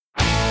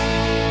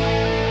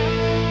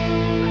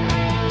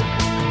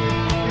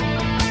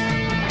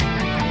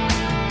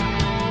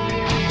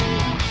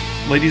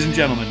Ladies and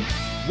gentlemen,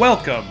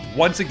 welcome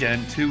once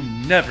again to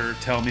Never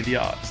Tell Me the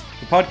Odds,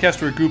 the podcast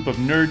where a group of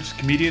nerds,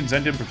 comedians,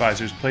 and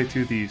improvisers play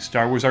through the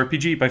Star Wars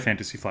RPG by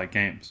Fantasy Flight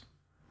Games.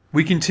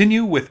 We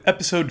continue with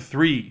Episode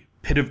 3,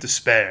 Pit of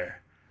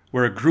Despair,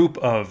 where a group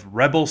of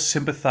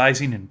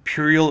rebel-sympathizing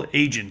Imperial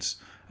agents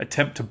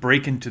attempt to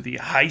break into the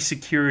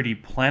high-security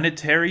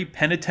planetary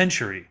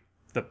penitentiary,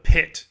 the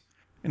Pit,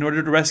 in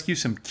order to rescue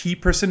some key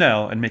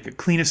personnel and make a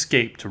clean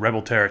escape to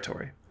Rebel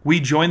territory. We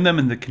join them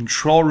in the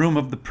control room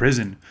of the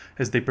prison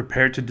as they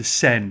prepare to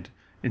descend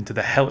into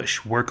the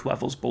hellish work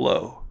levels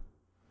below.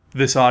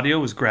 This audio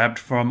was grabbed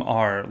from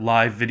our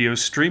live video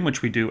stream,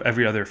 which we do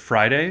every other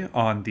Friday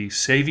on the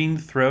Saving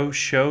Throw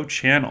Show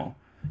channel.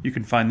 You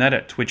can find that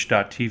at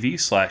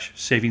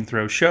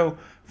twitch.tv/savingthrowshow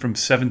from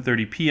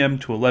 7:30 p.m.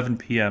 to 11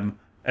 p.m.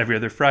 every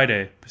other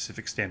Friday,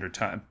 Pacific Standard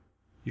Time.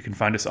 You can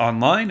find us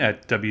online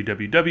at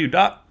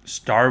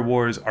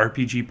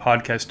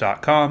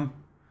www.starwarsrpgpodcast.com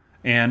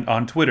and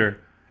on Twitter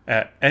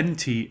at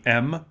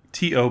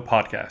NTMTO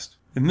Podcast.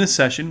 In this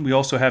session, we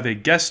also have a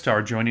guest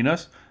star joining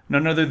us,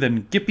 none other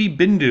than Gippy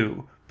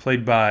Bindu,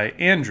 played by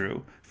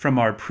Andrew, from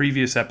our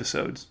previous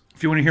episodes.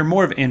 If you want to hear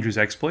more of Andrew's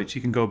exploits,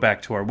 you can go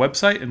back to our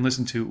website and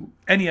listen to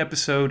any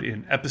episode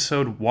in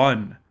Episode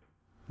 1.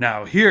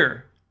 Now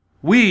here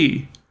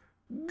we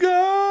go!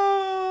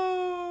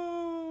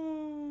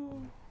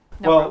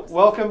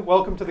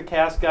 Welcome to the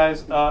cast,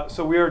 guys.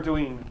 So we are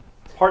doing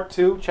Part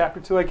 2, Chapter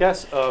 2, I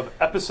guess, of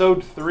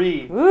Episode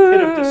 3, Woo! Pit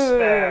of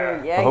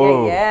Despair. Yeah.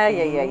 We'll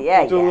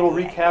do a little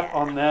recap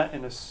on that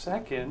in a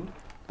second.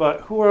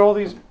 But who are all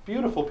these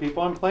beautiful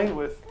people I'm playing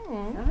with?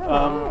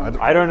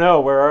 I don't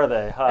know. Where are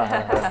they?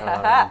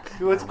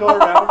 Let's go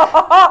around.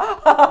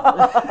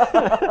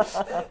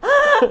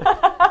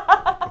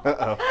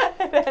 Uh-oh.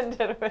 It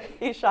ended with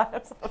he shot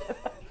himself in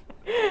the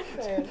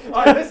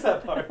I missed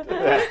that part.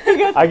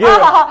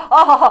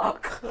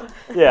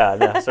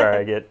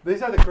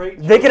 These are the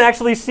great. They can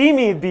actually see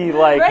me be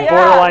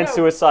borderline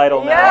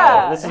suicidal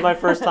now. This is my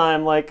first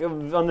time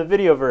on the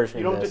video version.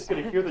 You don't just get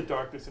to hear the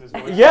darkness in his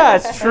voice. Yeah,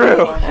 it's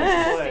true.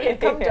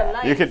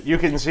 You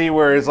can see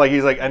where it's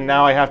he's like, and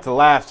now I have to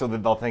laugh so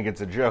that they'll think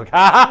it's a joke.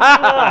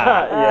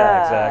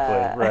 Yeah,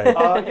 exactly. Right.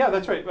 Yeah,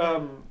 that's right.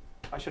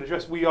 I should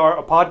address, we are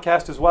a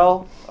podcast as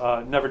well.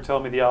 Never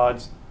Tell Me the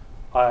Odds.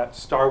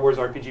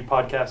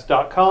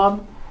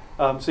 StarWarsRPGpodcast.com.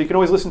 So you can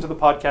always listen to the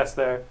podcast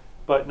there,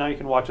 but now you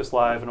can watch us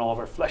live in all of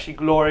our fleshy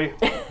glory.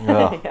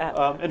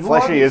 And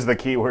fleshy is the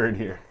key word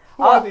here.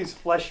 Who are these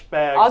flesh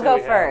bags? I'll go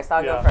first.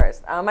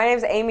 My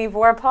name's Amy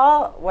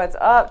Vorpal. What's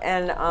up?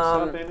 And what's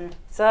up, Amy?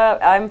 So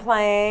I'm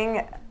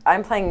playing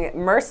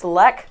Merce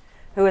Lek,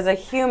 who is a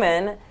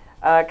human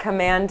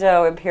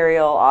commando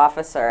Imperial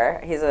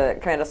officer. He's a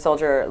commando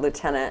soldier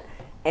lieutenant,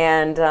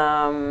 and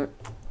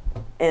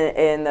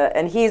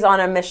and he's on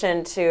a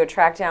mission to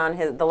track down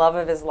the love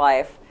of his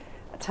life,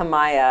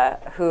 Tamaya,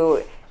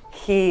 who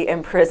he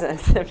imprisoned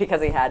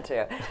because he had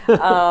to.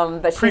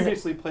 But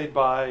previously played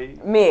by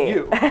me.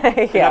 You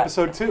in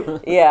Episode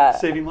 2. Yeah.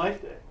 Saving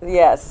Life Day.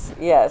 Yes.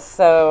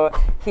 So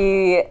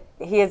he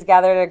has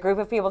gathered a group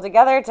of people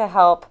together to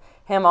help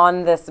him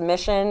on this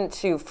mission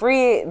to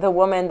free the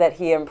woman that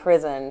he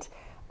imprisoned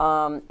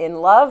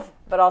in love,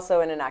 but also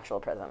in an actual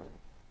prison.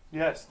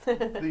 Yes.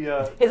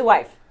 His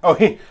wife. Oh,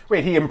 he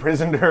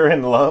imprisoned her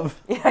in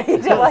love? Yeah, he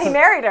did. Well, he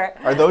married her.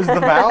 Are those the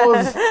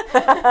vows?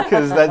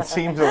 Because that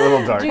seems a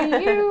little dark.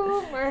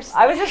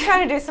 I was just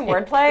trying to do some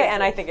wordplay,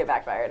 and I think it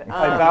backfired.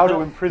 I vow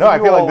to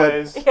imprison you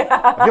always.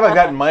 I feel like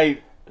that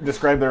might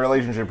describe their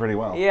relationship pretty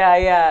well.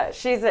 Yeah.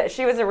 She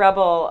was a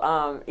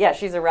rebel.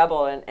 She's a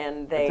rebel,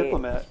 and they... A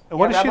diplomat. And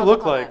what does she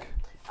look like?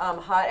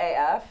 Hot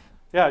AF.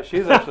 Yeah, she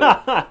is actually.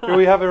 Here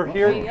we have her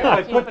here. If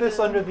I put this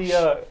under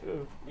the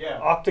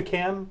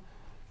Octacam,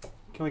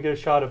 can we get a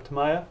shot of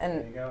Tamaya? And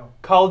there you go.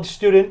 College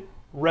student,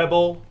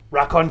 rebel,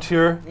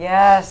 raconteur.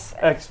 Yes.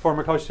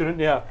 Ex-former college student,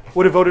 yeah.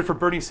 Would have voted for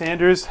Bernie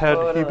Sanders had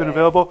he been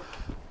available.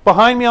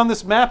 Behind me on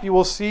this map, you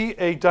will see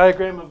a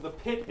diagram of the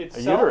pit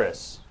itself. A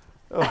uterus.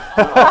 Oh,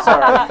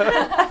 sorry.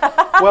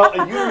 Well,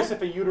 a uterus,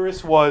 if a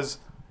uterus was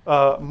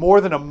more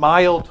than a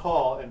mile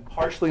tall and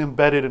partially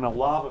embedded in a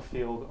lava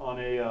field on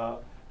a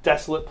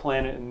desolate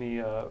planet in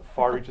the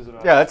far reaches of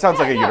Yeah, that sounds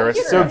like a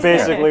uterus. So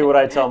basically what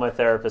I tell my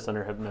therapist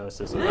under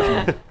hypnosis.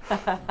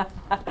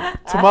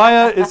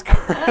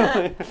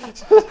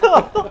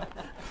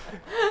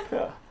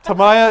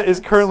 Tamaya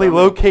is currently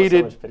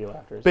located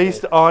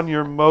based on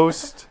your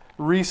most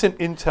recent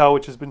intel,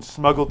 which has been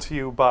smuggled to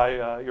you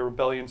by your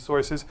rebellion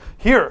sources,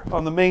 here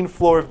on the main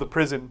floor of the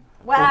prison.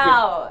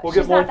 Wow,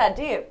 she's not that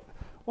deep.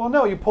 Well,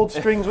 no, you pulled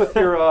strings with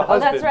your husband. Oh,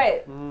 that's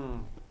right.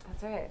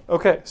 That's right.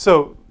 Okay,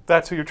 so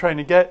that's who you're trying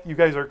to get. You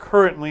guys are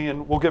currently,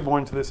 and we'll get more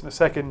into this in a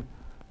second,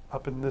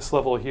 up in this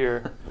level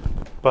here.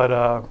 But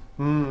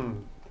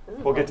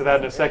we'll get to that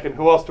in a second.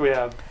 Who else do we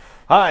have?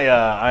 Hi,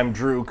 I'm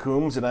Drew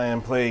Coombs, and I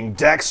am playing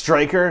Dax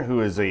Stryker,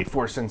 who is a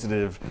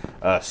Force-sensitive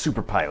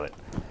super pilot.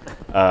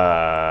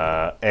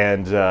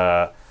 And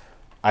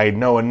I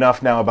know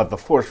enough now about the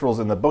Force rules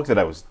in the book that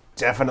I was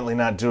definitely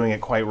not doing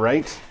it quite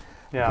right.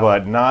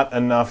 but not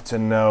enough to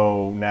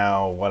know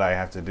now what I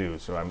have to do.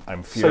 So I'm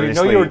furiously... So you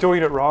know you were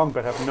doing it wrong,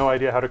 but have no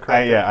idea how to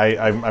correct it.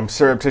 I'm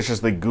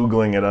surreptitiously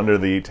Googling it under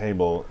the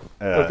table.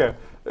 Okay.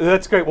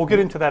 That's great. We'll get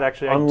into that,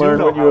 actually. Unlearn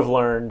what you have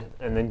learned,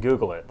 and then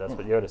Google it. That's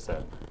what Yoda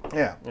said.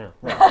 Yeah.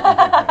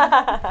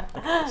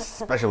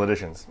 Special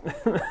editions.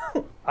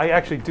 I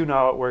actually do know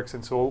how it works,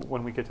 and so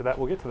when we get to that,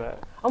 we'll get to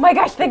that. Oh my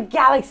gosh, the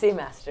Galaxy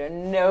Master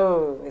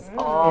knows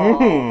all.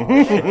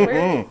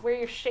 Where are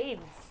your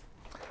shades?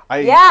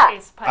 Yeah.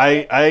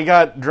 I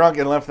got drunk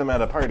and left them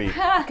at a party.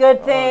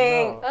 Good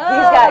thing. Oh,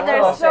 He's got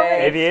there's cool so many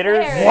shades.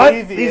 Aviators? spares.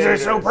 What? These are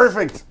so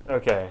perfect.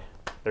 Okay,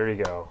 there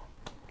you go.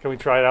 Can we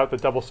try it out, the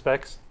double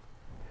specs?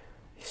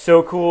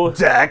 So cool.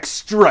 Dax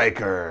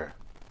Striker.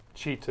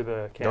 Cheat to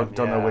the camera.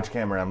 Don't know which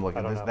camera I'm looking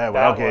I don't at. know. That way.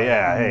 That Okay, one.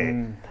 yeah, hey.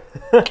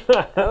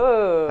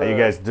 Ooh. How you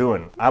guys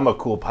doing? I'm a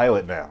cool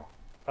pilot now.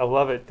 I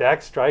love it.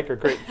 Dax Striker,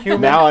 great.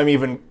 Human. Now I'm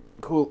even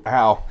cool.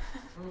 How?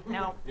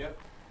 No. He loves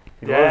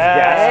Yeah.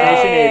 gas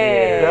station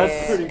Hey. aviators.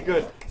 That's pretty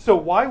good. So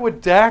why would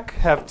Dak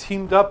have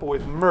teamed up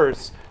with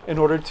Merce in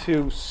order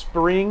to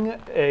spring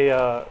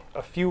a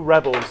few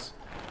rebels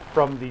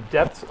from the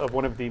depths of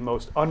one of the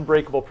most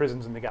unbreakable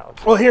prisons in the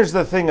galaxy? Well, here's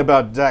the thing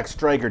about Dax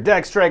Striker.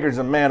 Dax Striker's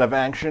a man of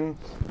action,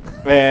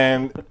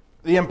 and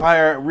the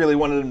Empire really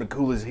wanted him to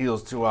cool his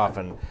heels too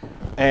often.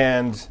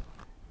 And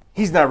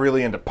he's not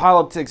really into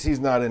politics. He's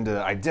not into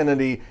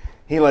identity.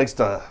 He likes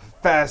to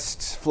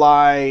fast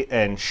fly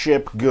and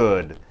ship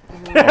good.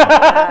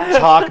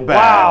 Talk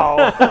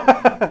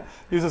bad. Wow.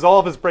 Uses all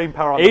of his brain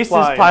power on Ace's the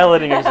fly.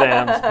 piloting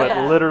exams,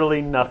 but literally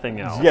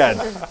nothing else. Yeah,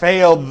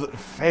 failed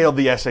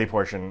the essay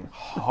portion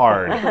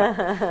hard,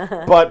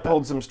 but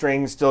pulled some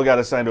strings. Still got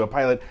assigned to a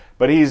pilot,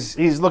 but he's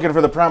looking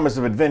for the promise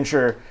of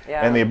adventure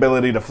and the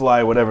ability to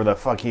fly whatever the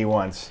fuck he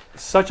wants.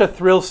 Such a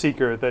thrill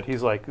seeker that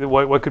he's like,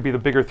 what could be the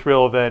bigger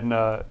thrill than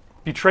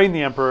betraying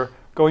the Emperor,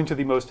 going to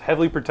the most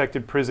heavily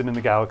protected prison in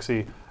the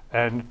galaxy,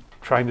 and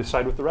trying to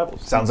side with the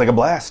rebels? Sounds like a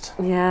blast.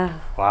 Yeah.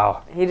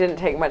 Wow. He didn't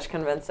take much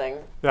convincing.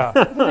 Yeah.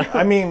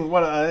 I mean,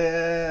 what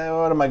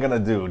am I gonna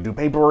do? Do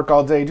paperwork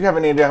all day? Do you have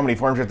any idea how many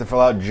forms you have to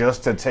fill out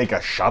just to take a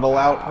shuttle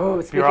out?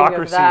 Oh, speaking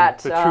Bureaucracy, of that,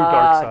 the true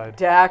dark side.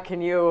 Dak, can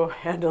you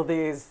handle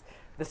this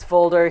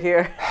folder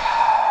here?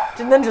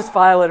 And then just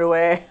file it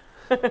away.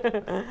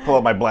 Pull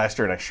out my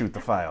blaster and I shoot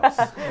the files.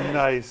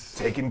 Nice.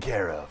 Taken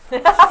care of.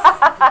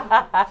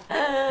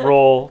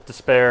 Roll,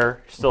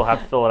 despair, still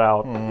have to fill it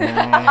out.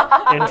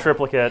 In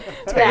triplicate.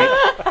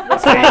 The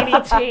tiny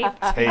tape.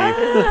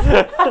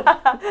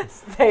 Tape.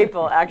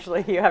 Staple,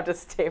 actually, you have to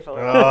staple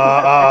it.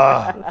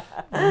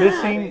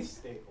 Missing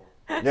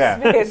Yeah.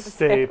 It's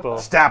staple.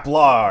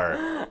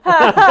 Staplar.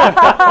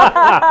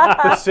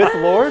 The Sith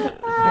Lord?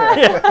 Sith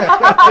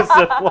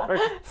Lord.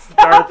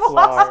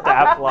 Starflar.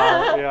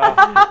 Staplar. Yeah.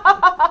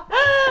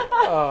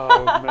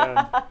 Oh,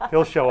 man.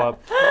 He'll show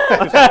up.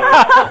 Just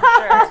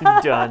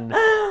wait. Done.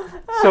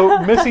 So,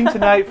 missing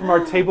tonight from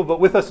our table, but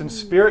with us in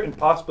spirit and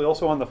possibly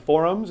also on the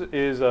forums,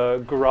 is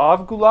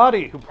Gaurav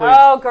Gulati, who plays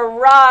Oh,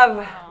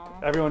 Garav.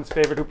 everyone's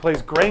favorite, who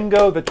plays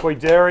Grango, the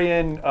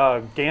Toydarian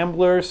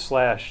gambler /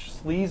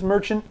 sleaze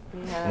merchant.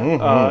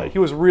 Yeah. He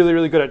was really,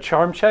 really good at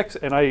charm checks,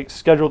 and I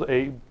scheduled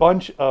a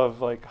bunch of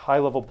like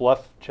high-level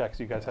bluff checks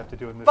you guys have to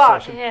do in this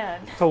session Man.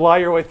 to lie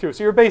your way through.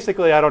 So you're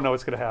basically, I don't know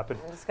what's going to happen.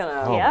 I'm just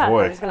gonna, Oh Yeah.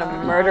 boy. I'm just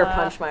gonna murder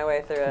punch my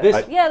way through it.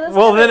 This, Yeah, that's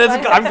Well, kind then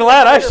of I'm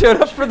glad I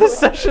showed up for this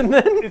session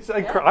then.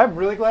 I'm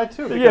really glad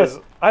too because Yes.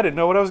 I didn't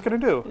know what I was going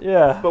to do.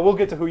 Yeah. But we'll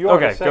get to who you are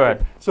in a Okay, second. go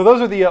ahead. So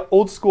those are the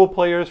old school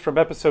players from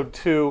episode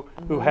 2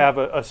 who have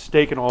a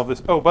stake in all of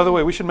this. Oh, by the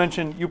way, we should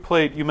mention you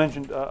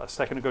mentioned a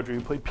second ago, Drew,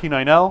 you played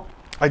P9L,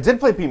 I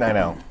did play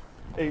P9L.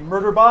 a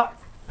murder bot.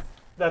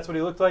 That's what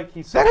he looked like.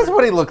 He That is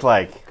what he looked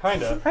like.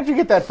 kind of How'd you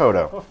get that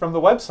photo? from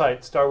the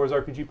website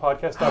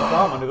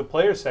StarWarsRPGpodcast.com under the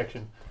players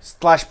section.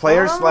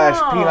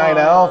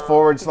 /player/P9L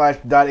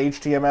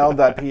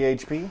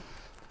 /.html.php.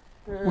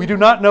 We do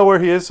not know where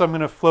he is, so I'm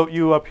going to float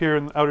you up here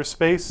in outer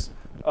space.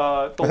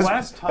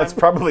 Last time That's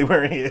probably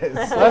where he is.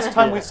 Last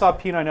time we saw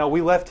P9L,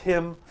 we left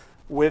him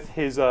with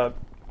his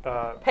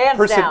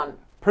Pants down.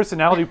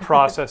 personality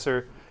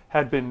processor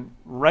had been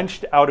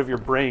wrenched out of your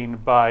brain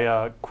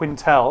by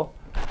Quintel,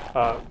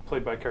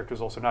 played by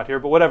characters also not here,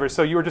 but whatever.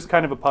 So you were just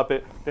kind of a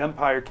puppet. The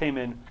Empire came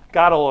in,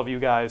 got all of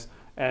you guys,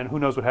 and who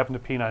knows what happened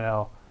to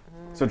P9L.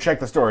 So check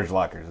the storage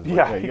lockers. is what-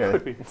 Yeah, you he gotta-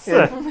 could be.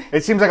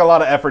 It seems like a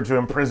lot of effort to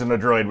imprison a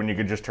droid when you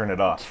could just turn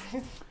it off.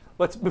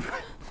 Let's move.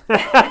 The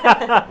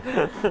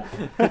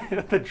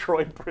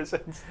droid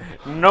prisons.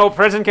 No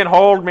prison can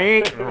hold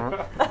me.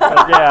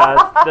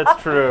 Yeah,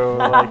 that's true.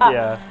 Like,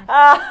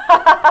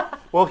 yeah.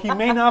 Well, he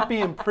may not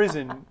be in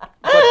prison,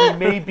 but he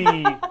may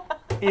be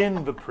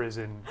in the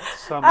prison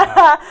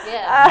somehow.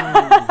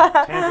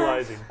 Yeah.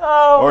 Tantalizing.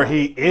 Or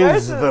he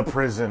is the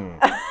prison.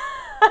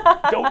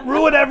 Don't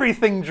ruin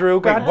everything, Drew.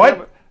 God what?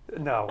 damn it.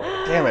 No.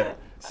 Damn it.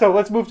 So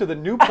let's move to the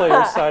new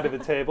players side of the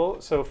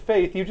table. So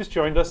Faith, you just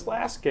joined us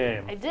last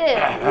game. I did.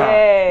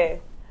 Yay.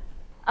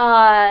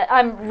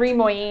 I'm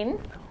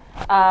Rimoyeen,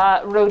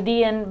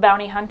 Rodian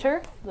bounty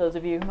hunter. Those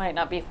of you who might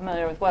not be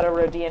familiar with what a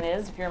Rodian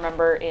is, if you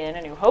remember in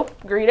A New Hope,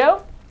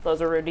 Greedo.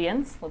 Those are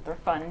Rhodians with their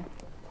fun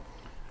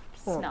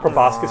smells.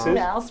 Proboscises.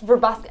 Smells.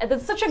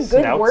 That's such a good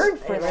Snouts. word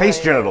for them. Face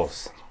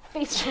genitals.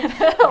 Face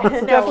genitals.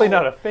 Definitely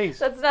not a face.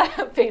 That's not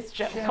a face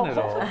genital.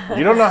 Genital.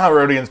 You don't know how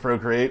Rhodians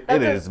procreate.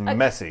 That's It a- is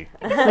messy.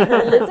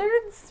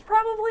 Lizards,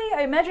 probably.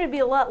 I imagine it'd be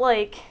a lot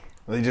like.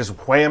 They just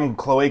wham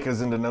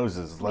cloacas into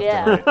noses left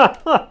Yeah. and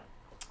right.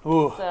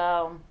 Ooh.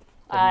 So,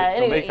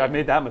 I've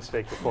made that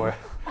mistake before.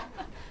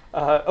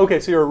 Okay,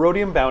 so you're a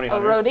Rhodian bounty a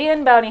hunter.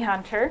 Rhodian bounty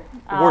hunter.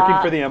 Working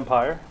for the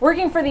Empire.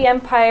 Working for the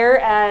Empire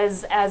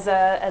as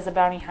a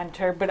bounty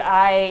hunter, but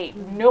I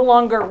no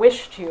longer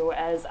wish to,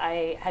 as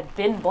I had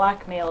been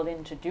blackmailed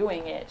into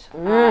doing it,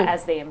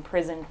 as they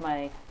imprisoned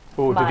my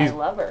Ooh, did these,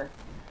 lover.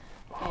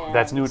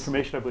 that's new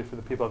information, I believe, for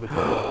the people of the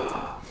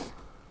table.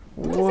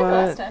 What was it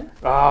last time?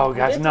 Oh,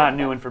 guys, did not talk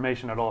new about-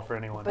 information at all for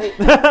anyone. But-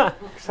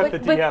 Except the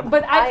DM.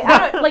 But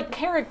I like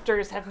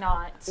characters have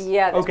not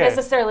Yeah. Okay.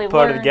 necessarily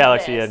Part of the learned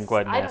galaxy this. hadn't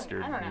quite I don't-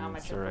 mastered. I don't know how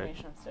much It's all right.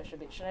 information I should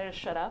be. Should I just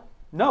shut up?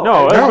 no,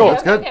 No, that's No, cool.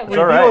 it's good. Okay, Reveal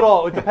all right. it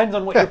all. It depends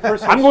on what your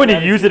personal I'm going to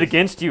strategy use it is.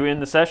 against you in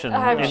the session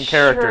I'm in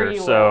sure character. you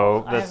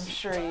So will. that's I'm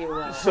sure you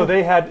will. So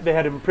they had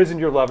imprisoned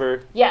your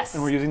lover, Yes.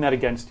 and we're using that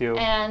against you.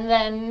 And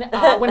then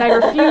when I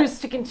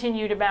refused to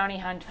continue to bounty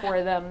hunt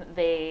for them,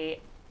 they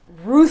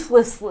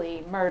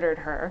ruthlessly murdered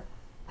her.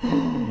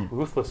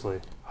 Ruthlessly.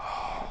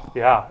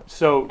 Yeah.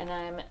 So And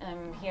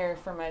I'm here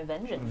for my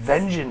vengeance.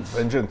 vengeance.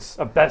 Vengeance.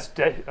 A best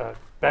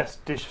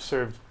dish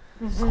served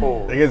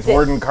cold. Against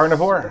Warden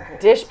Carnivore.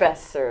 Dish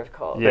best served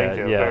cold. Yeah, Thank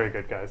you. yeah. Very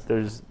good, guys.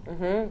 there's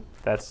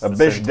that's A the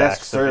bish syntax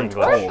desk of served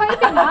English. cold.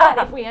 Piping hot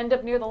if we end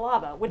up near the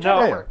lava,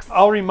 whichever Now, works.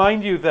 I'll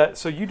remind you that,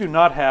 so you do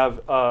not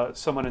have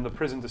someone in the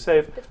prison to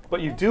save,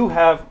 but you do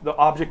have the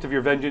object of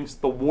your vengeance,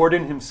 the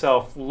warden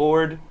himself,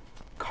 Lord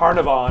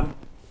Carnarvon,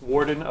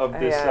 warden of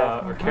this,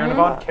 Yeah. or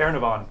Carnarvon?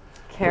 Carnarvon.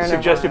 Carnarvon.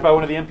 Suggested by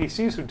one of the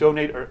NPCs who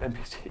donate, or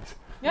NPCs.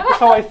 That's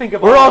how I think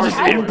of We're all our just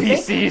world.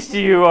 NPCs to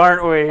you,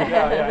 aren't we?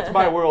 Yeah, it's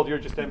my world, you're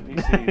just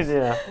NPCs.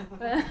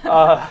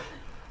 Yeah.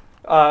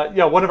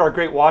 Yeah, one of our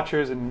great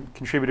watchers and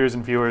contributors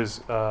and viewers,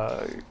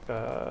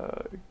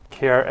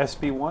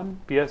 KRSB1?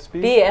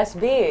 BSB?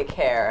 BSB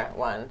care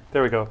one.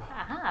 There we go.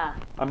 Aha.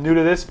 I'm new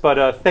to this,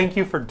 but thank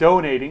you for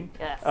donating.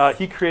 Yes.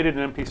 He created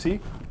an NPC.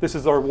 This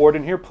is our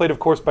warden here, played, of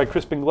course, by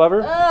Crispin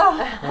Glover.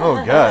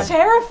 Oh, God.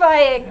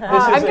 Terrifying.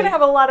 I'm is going a- to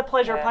have a lot of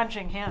pleasure Yeah.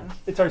 punching him.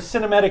 It's our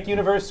cinematic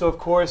universe, so of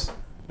course,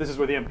 this is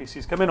where the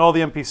NPCs come in. All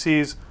the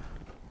NPCs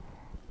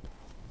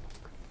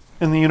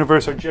in the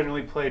universe are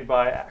generally played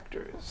by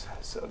actors.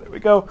 So there we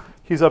go.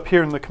 He's up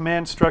here in the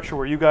command structure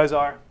where you guys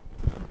are,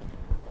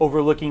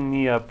 overlooking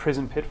the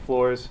prison pit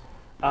floors.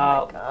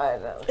 God,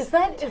 that looks Is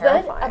that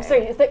terrifying. I'm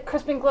sorry, is that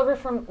Crispin Glover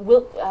from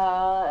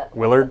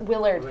Willard?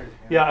 Willard.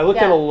 Yeah, I looked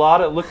Yeah. at a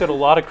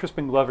lot of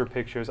Crispin Glover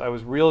pictures. I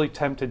was really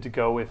tempted to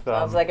go with.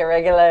 Sounds like a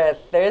regular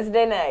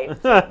Thursday night.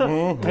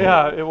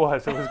 Yeah, it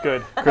was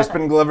good.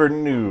 Crispin Glover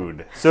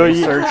nude. So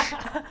you Search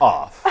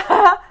off.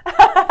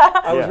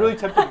 I was Yeah. really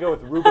tempted to go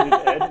with Ruben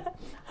and Ed,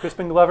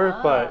 Crispin Glover,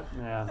 but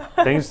yeah.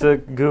 things to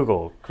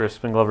Google: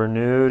 Crispin Glover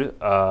nude,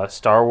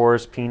 Star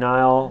Wars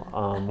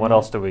penile. What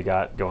else do we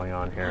got going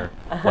on here?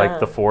 Like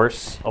the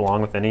Force,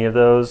 along with any of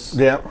those.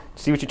 Yeah.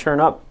 See what you turn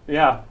up.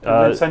 Yeah,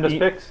 and then send us e-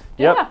 pics.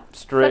 Yep, Yeah.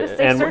 straight Let us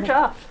say and search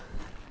off.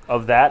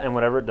 of that and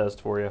whatever it does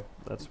for you.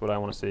 That's what I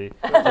want to see.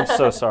 I'm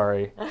so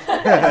sorry.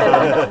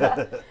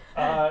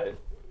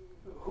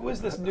 Who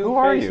is this new Who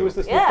are face? you? Who is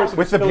this new Yeah. person?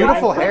 With the who's filling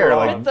beautiful in for hair, Rob?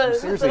 like, With the-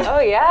 seriously. Oh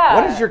yeah.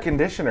 What is your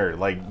conditioner?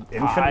 Like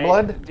infant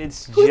blood?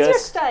 It's Who's your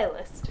just.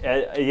 stylist?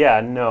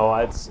 Yeah, no,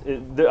 I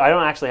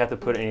don't actually have to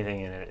put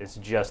anything in it. It's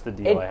just the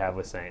deal I have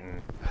with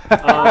Satan.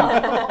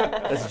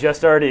 It's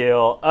just our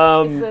deal.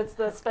 It's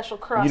the special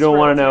cross. You don't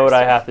want to know what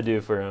I have to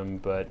do for him,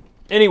 but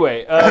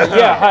anyway,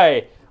 yeah.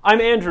 Hi, I'm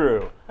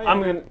Andrew.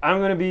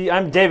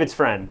 I'm David's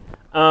friend.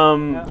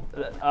 I'm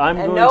And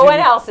going no to, one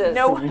else's.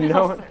 No.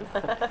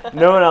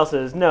 No one else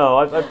is. No,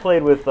 I've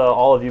played with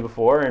all of you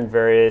before in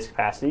various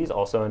capacities,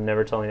 also in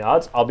Never Telling the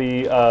Odds. I'll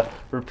be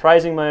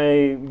reprising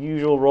my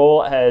usual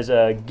role as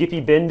Gippy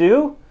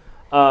Bindu.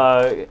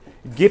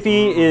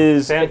 Gippy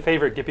is Fan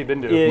favorite, Gippy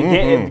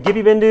Bindu.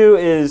 Gippy Bindu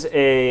is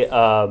a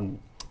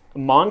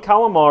Mon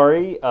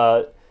Calamari,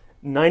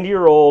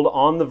 90-year-old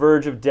on the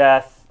verge of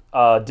death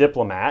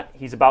diplomat.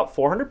 He's about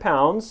 400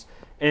 pounds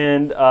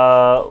and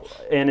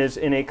is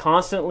in a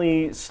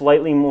constantly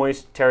slightly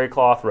moist terry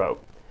cloth robe.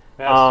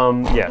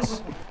 Yes.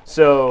 Yes.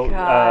 So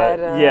God,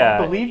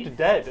 yeah, Believed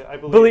dead, I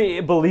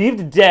believe.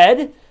 believed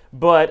dead.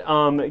 But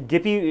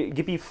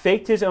Gippy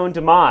faked his own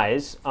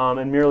demise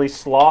and merely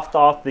sloughed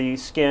off the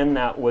skin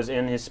that was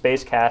in his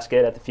space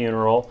casket at the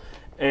funeral,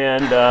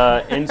 and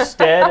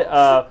instead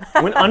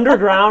went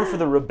underground for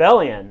the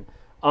rebellion,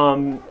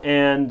 and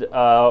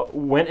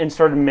went and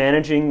started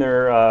managing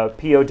their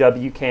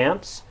POW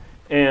camps,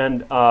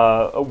 and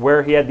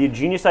where he had the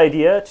genius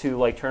idea to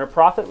like turn a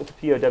profit with the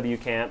POW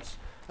camps.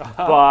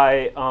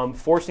 By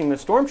forcing the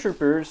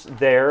stormtroopers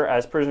there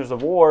as prisoners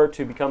of war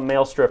to become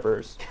male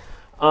strippers.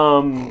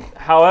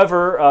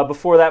 However,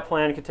 before that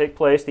plan could take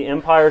place, the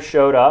Empire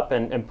showed up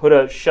and put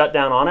a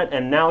shutdown on it,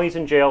 and now he's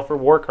in jail for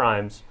war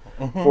crimes.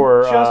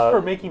 for Just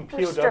for making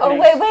POWs Oh,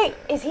 wait.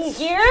 Is he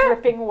here?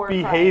 Stripping war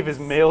behave crimes.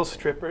 as male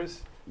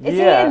strippers. Is he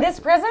Yeah. in this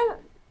prison?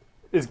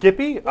 Is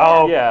Gippy?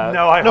 Oh, Yeah.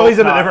 no, I No, hope he's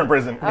in not. a different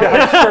prison.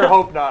 I sure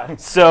hope not.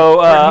 So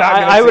not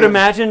gonna I would see him.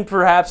 imagine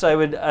perhaps I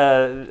would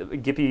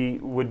Gippy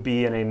would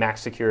be in a max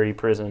security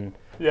prison.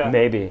 Yeah.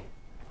 Maybe.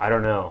 I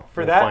don't know.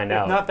 For We'll that, find if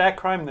out. not that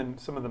crime, then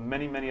some of the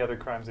many, many other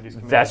crimes that he's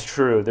committed. That's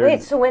true.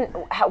 Wait, so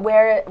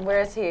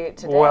where is he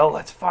today? Well,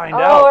 let's find Oh,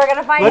 out. we're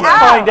gonna find Let's out.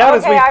 find out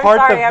as Okay, we I'm part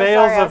sorry, the I'm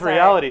veils sorry, of I'm sorry.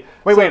 reality.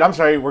 Wait, I'm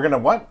sorry. We're gonna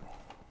what?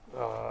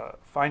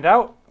 Find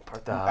out.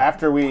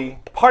 After we.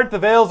 Part the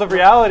veils of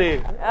reality.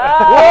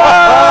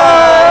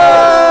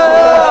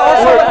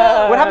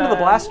 What happened to the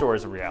blast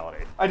doors of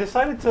reality? I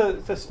decided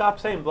to stop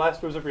saying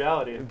blast doors of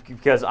reality.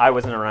 Because I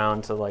wasn't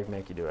around to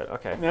make you do it.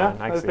 Okay, Yeah,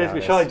 fine. I that's see how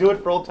basically. it Shall I is. do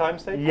it for old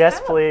time's sake? Yes,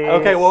 please.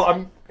 Okay,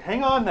 well,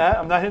 hang on that.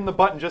 I'm not hitting the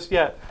button just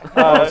yet.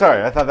 I'm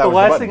sorry. I thought that The was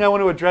last the thing I button.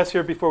 want to address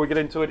here before we get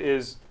into it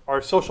is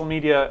our social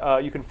media.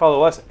 You can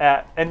follow us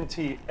at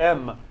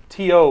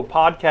NTMTO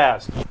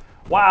Podcast.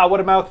 Wow, what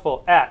a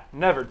mouthful. At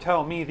Never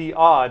Tell Me the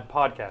Odd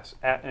Podcast.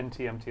 At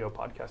NTMTO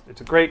Podcast. It's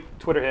a great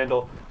Twitter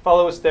handle.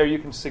 Follow us there. You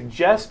can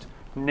suggest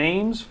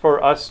names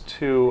for us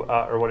to,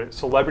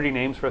 celebrity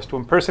names for us to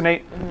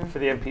impersonate for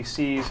the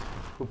NPCs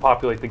who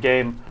populate the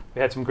game.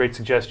 We had some great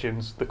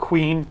suggestions. The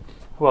Queen.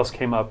 Who else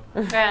came up?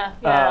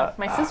 Yeah.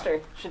 My sister.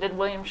 She did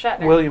William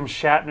Shatner. William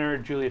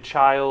Shatner, Julia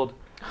Child,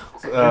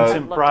 Vincent Love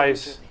to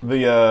Price,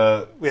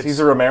 The We had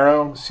Caesar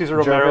Romero. Caesar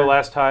Joker. Romero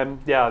last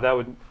time. Yeah,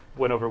 that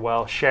went over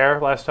well.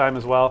 Cher last time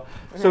as well.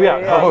 So Yeah,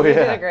 Oh, you did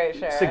yeah. a great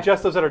share.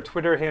 suggest those at our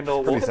Twitter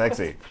handle. Pretty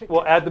sexy.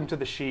 We'll add them to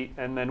the sheet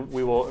and then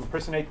we will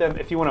impersonate them.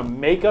 If you want to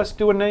make us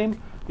do a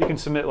name, you can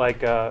submit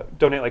donate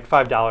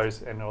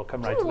 $5 and it'll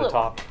come right to the little-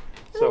 top. a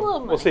So little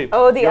we'll money. see.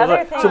 Oh, the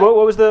other thing. So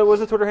what was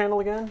the Twitter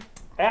handle again?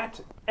 At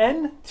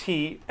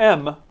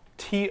NTMTO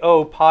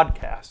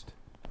Podcast.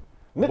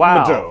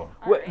 Nitmato.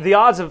 The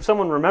odds of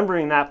someone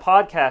remembering that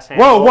podcast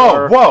handle.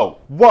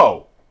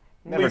 Whoa.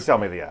 Never tell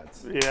me the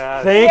odds.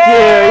 Yeah. Thank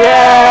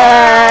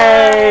you!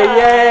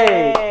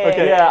 Yay!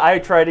 Okay. Yeah, I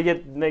tried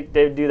to make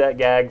Dave do that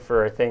gag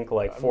for I think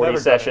 40 never done it,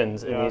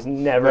 sessions, yeah. and he's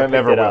never picked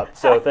never it will. up.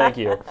 So thank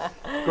you.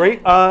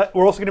 Great.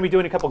 We're also going to be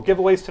doing a couple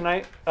giveaways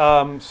tonight.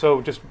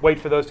 So just wait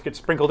for those to get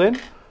sprinkled in.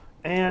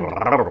 And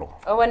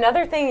Oh,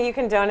 another thing you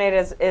can donate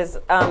is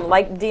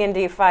like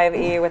D&D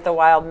 5e with the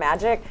Wild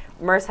Magic.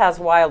 Merce has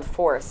Wild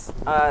Force.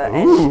 And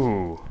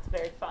Ooh. It's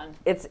very fun.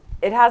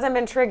 it hasn't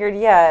been triggered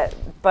yet,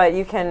 but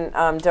you can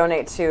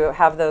donate to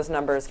have those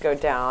numbers go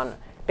down.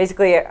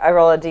 Basically, I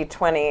roll a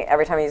d20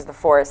 every time I use the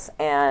Force,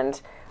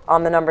 and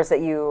on the numbers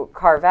that you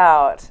carve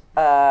out,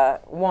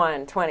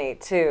 1, 20,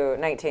 2,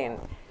 19,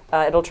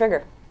 it'll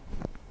trigger.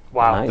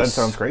 wow. Nice. That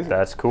sounds crazy.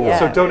 That's cool. Yeah.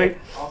 So donate.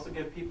 Also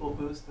give people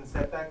boost and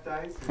setback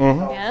dice.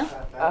 Yeah.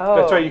 Oh.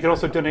 That's right. You can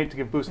also donate to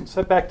give boost and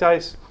setback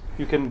dice.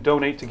 You can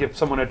donate to give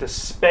someone a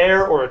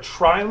despair or a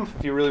triumph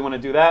if you really want to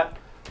do that.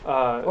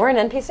 Or an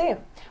NPC.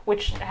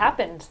 Which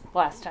happened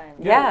last time.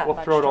 Yeah. We'll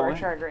Much throw it to all our in.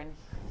 chagrin.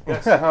 Oh,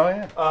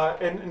 yeah.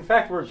 And in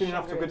fact, we're getting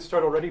off to a good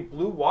start already.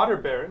 Blue Water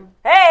Baron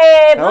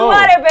Hey, Blue Oh.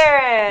 Water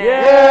Baron!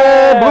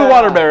 Yeah, Blue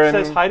Water Baron.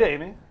 says hi to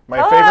Amy.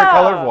 My favorite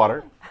color of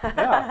water.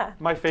 Yeah,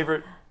 my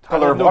favorite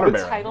Color of title water nobility-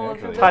 baron. Title of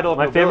actually. the Title of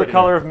My favorite nobility.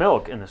 color of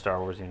milk in the Star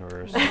Wars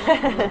universe.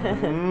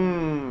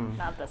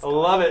 Not this I one.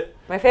 love it.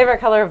 My favorite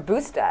color of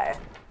boost die.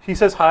 He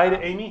says hi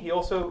to Amy. He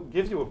also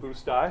gives you a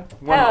boost die.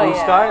 One Hell boost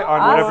yeah. die on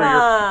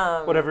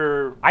Awesome.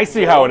 whatever. I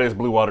see how it is,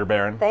 Blue Water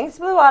Baron. Thanks,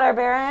 Blue Water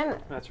Baron.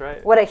 That's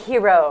right. What a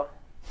hero.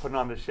 Putting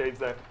on the shades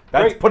there.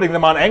 That's Great. putting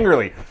them on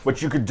angrily,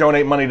 which you could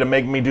donate money to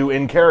make me do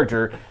in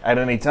character at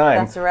any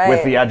time. That's right.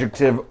 With the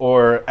adjective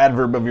or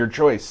adverb of your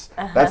choice.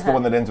 That's the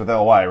one that ends with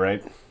ly,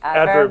 right?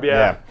 Adverb,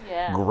 yeah.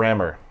 Yeah.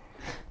 Grammar.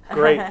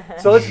 Great.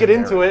 So let's get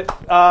into it.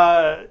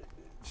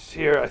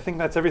 Here, I think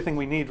that's everything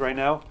we need right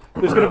now.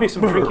 There's going to be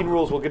some drinking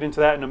rules. We'll get into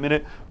that in a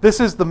minute. This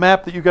is the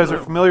map that you guys are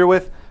familiar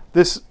with.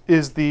 This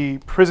is the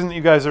prison that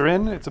you guys are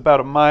in. It's about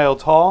a mile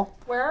tall.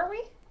 Where are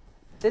we?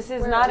 This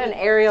is not an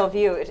aerial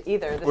view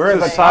either. This We're is at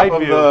the a side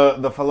top of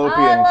view. the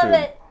fallopian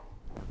tube.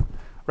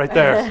 Right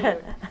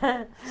there.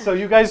 So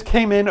you guys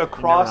came in You're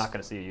across. not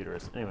going to see a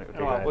uterus. Anyway, okay, Oh,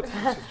 go ahead.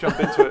 let's jump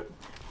into it.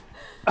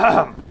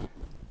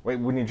 Wait,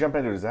 when you jump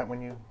into it, is that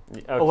when you...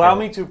 Okay. Allow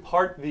me to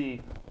part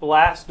the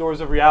blast doors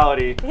of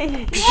reality.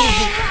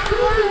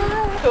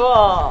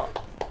 cool.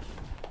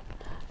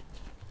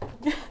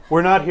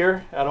 We're not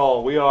here at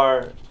all. We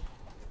are.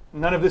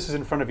 None of this is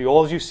in front of you.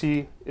 All you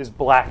see is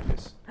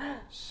blackness,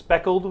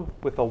 speckled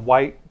with the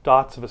white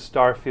dots of a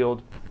star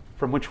field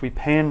from which we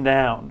pan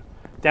down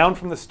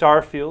from the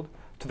star field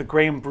to the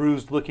gray and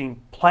bruised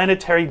looking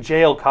planetary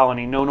jail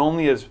colony known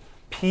only as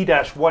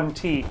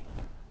P-1T,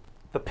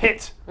 the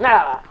pit.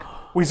 Ah.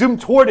 We zoom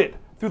toward it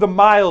through the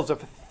miles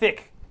of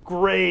thick,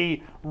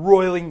 gray,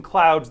 roiling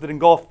clouds that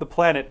engulf the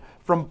planet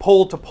from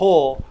pole to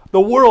pole,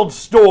 the world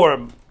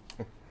storm.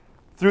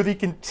 Through the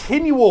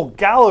continual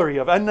gallery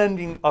of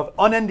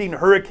unending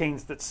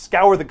hurricanes that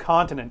scour the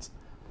continents.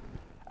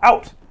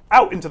 Out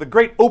into the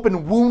great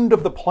open wound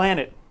of the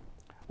planet.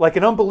 like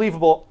an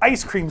unbelievable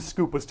ice cream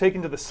scoop was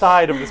taken to the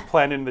side of this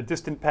planet in the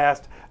distant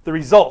past, the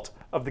result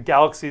of the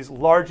galaxy's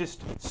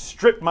largest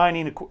strip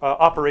mining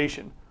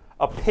operation,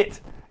 a pit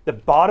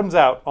that bottoms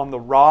out on the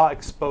raw,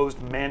 exposed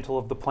mantle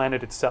of the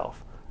planet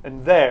itself.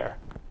 And there,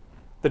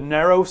 the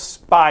narrow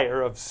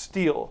spire of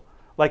steel,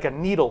 like a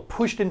needle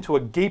pushed into a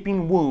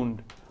gaping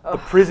wound, the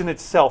prison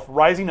itself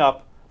rising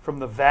up from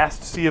the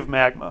vast sea of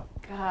magma.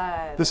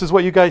 God. This is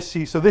what you guys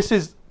see. So this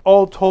is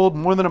all told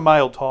more than a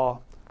mile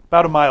tall,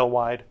 about a mile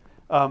wide.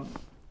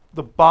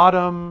 The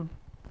bottom,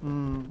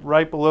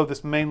 right below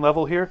this main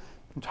level here,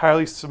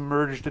 entirely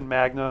submerged in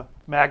magma.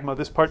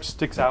 This part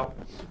sticks out.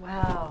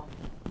 Wow.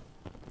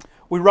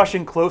 We rush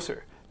in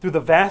closer, through the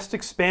vast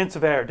expanse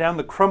of air, down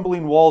the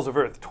crumbling walls of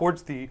Earth,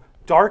 towards the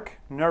dark,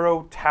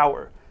 narrow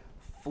tower,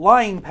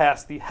 flying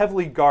past the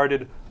heavily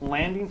guarded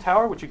landing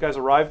tower, which you guys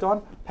arrived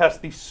on,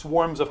 past the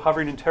swarms of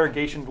hovering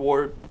interrogation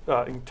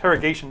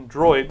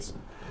droids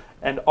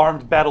and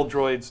armed battle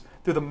droids,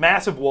 through the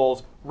massive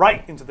walls,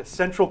 right into the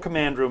central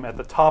command room at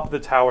the top of the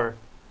tower,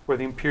 where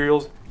the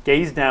Imperials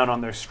gaze down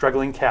on their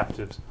struggling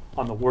captives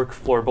on the work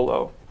floor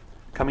below,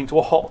 coming to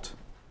a halt,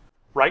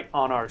 right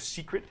on our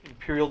secret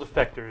Imperial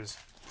defectors,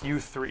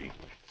 U3.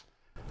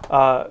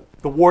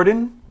 The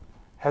Warden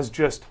has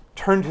just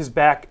turned his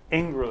back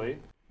angrily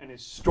and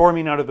is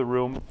storming out of the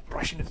room,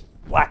 brushing his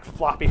black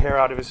floppy hair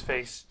out of his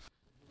face.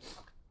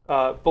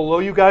 Below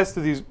you guys,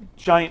 through these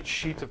giant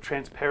sheets of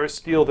transparent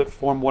steel that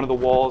form one of the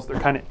walls, they're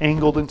kind of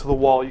angled into the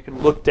wall. You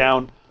can look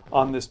down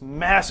on this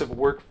massive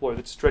work floor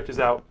that stretches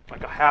out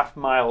like a half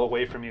mile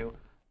away from you,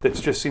 that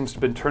just seems to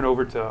have been turned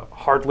over to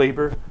hard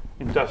labor,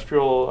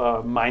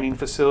 industrial mining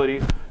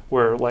facility,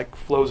 where like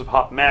flows of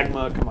hot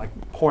magma come like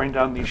pouring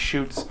down these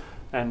chutes,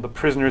 and the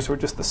prisoners, who are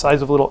just the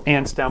size of little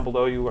ants down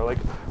below you, are like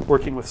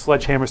working with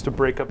sledgehammers to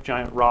break up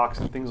giant rocks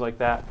and things like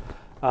that.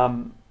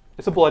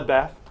 It's a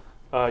bloodbath.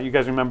 You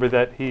guys remember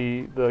that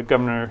the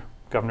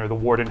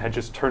warden, had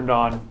just turned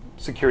on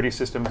security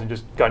systems and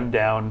just gunned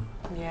down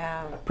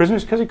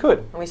prisoners because he could.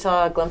 And we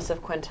saw a glimpse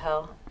of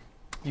Quintel.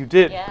 You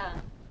did. Yeah.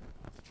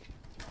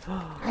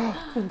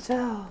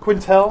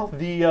 Quintel,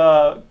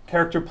 the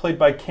character played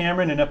by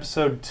Cameron in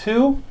episode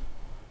 2.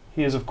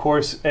 He is, of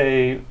course,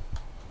 a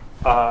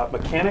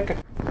mechanic,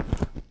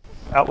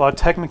 outlaw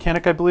tech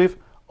mechanic, I believe.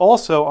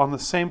 Also on the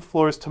same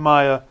floor as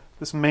Tamaya,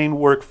 this main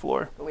work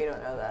floor. But we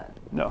don't know that.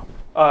 No.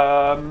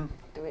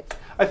 Do we?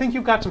 I think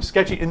you've got some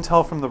sketchy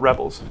intel from the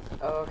rebels.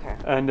 Oh, okay.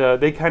 And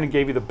they kind of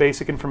gave you the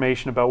basic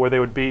information about where they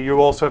would be. You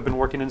also have been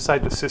working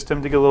inside the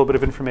system to get a little bit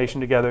of information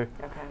together.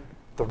 Okay.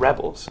 The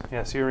rebels.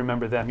 Yes, you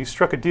remember them. You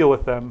struck a deal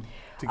with them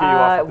to get you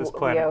off of this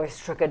planet. Yeah, we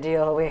struck a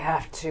deal. We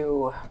have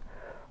to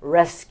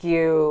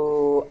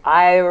rescue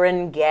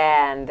Iron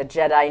Gan, the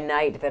Jedi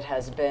Knight that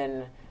has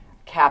been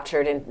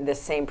captured in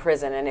this same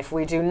prison. And if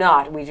we do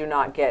not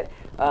get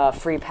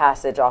free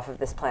passage off of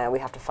this planet. We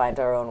have to find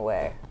our own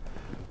way.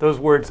 Those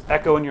words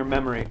echo in your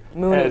memory.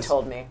 Mooney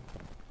told me.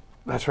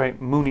 That's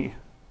right, Mooney.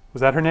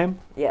 Was that her name?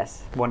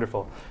 Yes.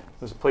 Wonderful.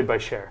 It was played by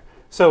Cher.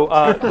 So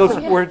those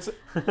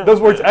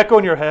words echo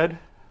in your head.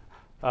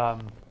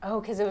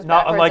 Because it was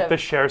not unlike the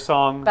Cher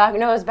song. No, it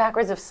was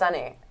backwards of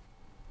Sunny.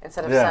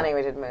 Instead of Sunny,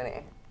 we did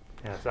Mooney.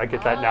 Yes, I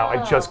get that now.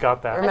 I just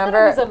got that.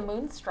 Remember? I thought it was a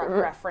Moonstruck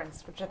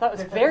reference, which I thought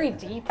was very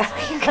deep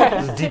for you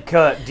guys. Deep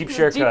cut, deep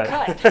Cher Deep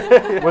cut.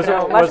 cut. Was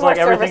much like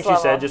more everything service she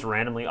level. said just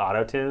randomly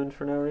auto-tuned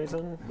for no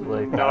reason?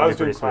 Like, No, that I would was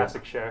be doing pretty sweet.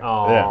 classic Cher.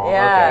 Oh,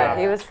 Yeah,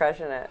 okay. he was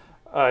crushing it.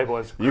 I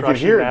was. You can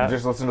crushing hear that. it.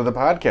 Just listen to the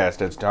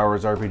podcast at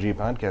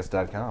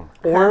StarWarsRPGpodcast.com.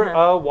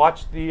 Or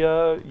watch the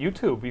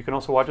YouTube. You can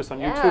also watch us on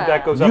YouTube.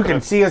 That goes up. You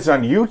can see us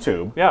on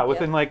YouTube. Yeah,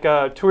 within like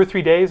 2 or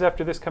 3 days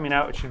after this coming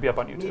out, it should be up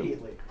on YouTube.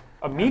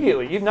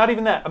 Immediately. Not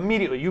even that.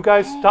 Immediately. You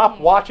guys stop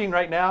watching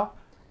right now.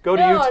 Go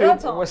to YouTube. Don't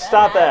tell me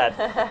Stop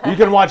that. You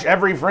can watch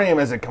every frame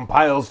as it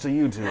compiles to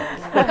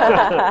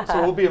YouTube.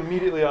 So we'll be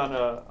immediately on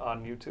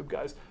YouTube,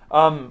 guys.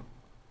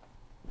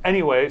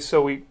 Anyway,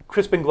 so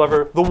Crispin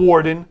Glover, the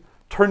warden,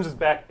 turns his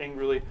back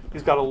angrily.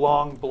 He's got a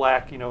long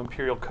black,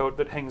 imperial coat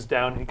that hangs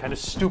down. He kind of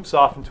stoops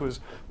off into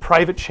his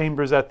private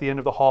chambers at the end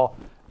of the hall.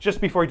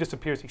 Just before he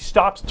disappears, he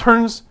stops,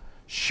 turns,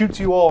 shoots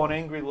you all an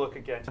angry look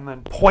again, and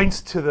then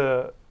points to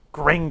the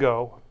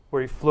Gringo,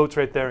 where he floats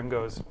right there and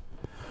goes,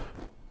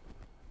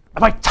 "I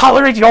might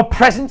tolerate your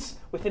presence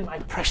within my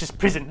precious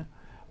prison,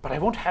 but I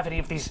won't have any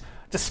of these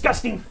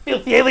disgusting,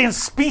 filthy alien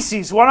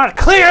species who are not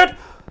cleared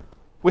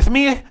with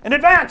me in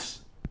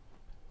advance.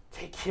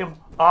 Take him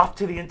off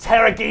to the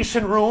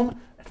interrogation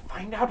room and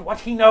find out what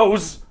he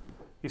knows,"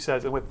 he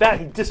says. And with that,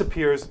 he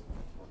disappears.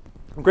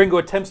 Gringo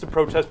attempts to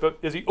protest, but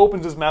as he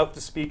opens his mouth to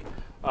speak,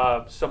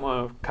 a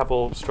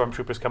couple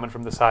stormtroopers come in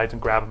from the sides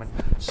and grab him and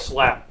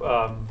slap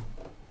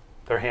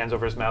their hands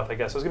over his mouth, I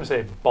guess. I was going to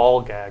say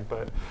ball gag,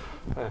 but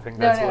I think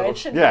that's a No, little... it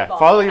should Yeah, be ball.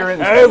 follow your I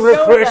instincts.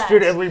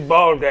 requested that. every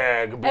ball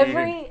gag be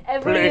Every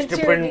placed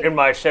interrogation- in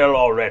my cell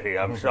already.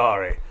 I'm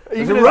sorry.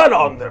 There's Even a as- run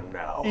on them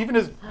now. Even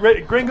as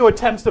Gringo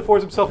attempts to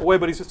force himself away,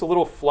 but he's just a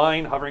little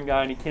flying, hovering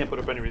guy, and he can't put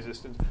up any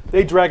resistance.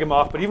 They drag him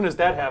off, but even as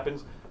that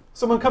happens,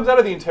 someone comes out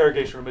of the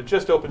interrogation room. It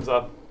just opens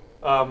up.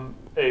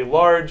 A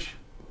large,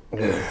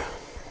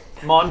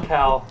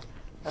 Moncal.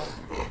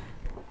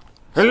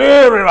 Hello,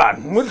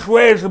 everyone. Which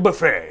way is the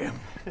buffet?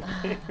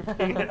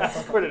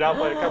 Escorted out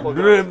by a couple of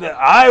guys.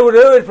 I would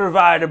always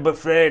provide a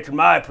buffet to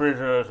my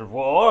prisoners of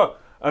war,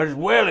 as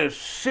well as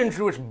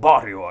sensuous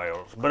body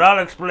oils, but I'll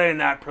explain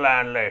that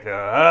plan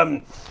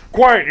later.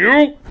 Quiet,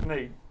 you! And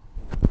they,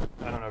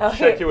 I don't know,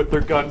 check you with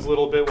their guns a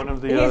little bit. One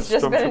of the He's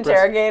just been stormtroopers.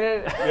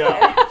 interrogated.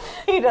 Yeah.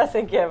 He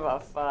doesn't give a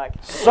fuck.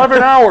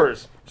 7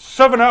 hours.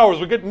 7 hours.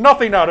 We get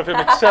nothing out of him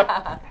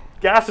except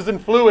gases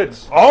and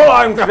fluids. All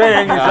I'm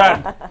saying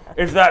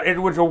is that it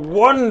was a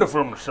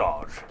wonderful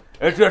massage.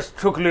 It just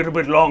took a little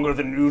bit longer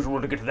than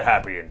usual to get to the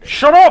happy ending.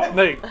 Shut up,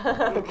 Nate.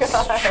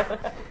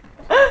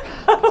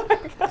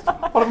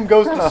 One of them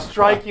goes to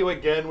strike you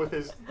again with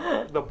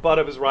the butt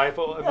of his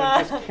rifle, and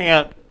then just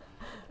can't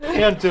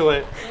do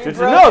it.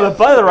 No, the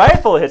butt of the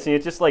rifle hits me.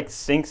 It just like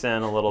sinks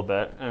in a little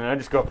bit, and I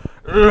just go.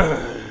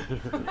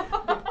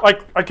 I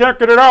can't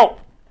get it out.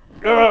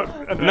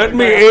 And Let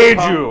me aid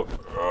you.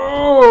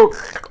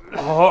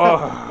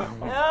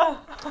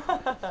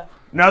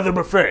 Now the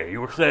buffet,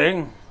 you were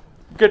saying?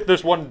 Get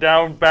this one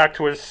down back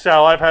to his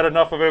cell. I've had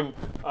enough of him.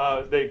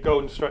 They go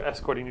and start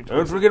escorting you to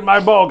Don't forget my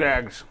ball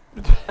gags.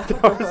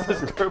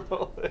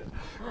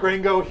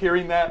 Gringo,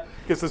 hearing that,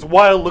 gets this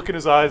wild look in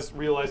his eyes,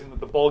 realizing that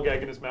the ball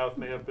gag in his mouth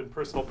may have been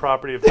personal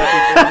property of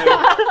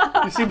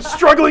Pepe. He seems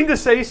struggling to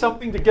say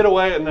something to get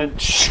away, and then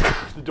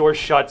the door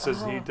shuts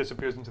as he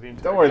disappears into the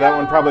interior. Don't worry, that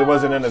one probably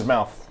wasn't in his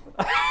mouth.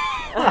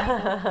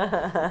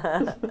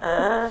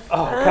 Oh,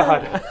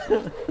 God.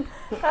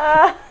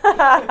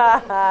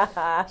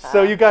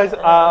 So you guys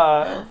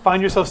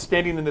find yourself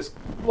standing in this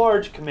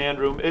large command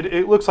room.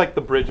 It looks like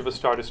the bridge of a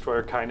Star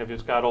Destroyer, kind of.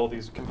 It's got all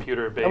these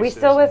computer bases. Are we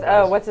still with,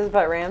 what's his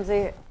butt,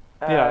 Ramsey?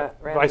 Yeah,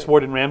 Ramsey. Vice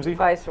Warden Ramsey.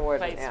 Vice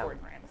Warden, Vice yeah.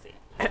 Warden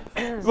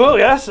Ramsey. Well,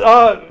 yes.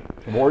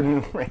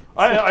 Warden.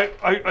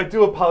 I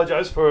do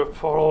apologize for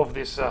all of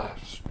this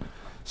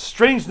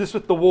strangeness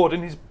with the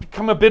Warden. He's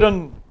become a bit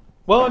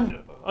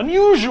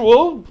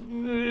unusual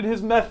in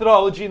his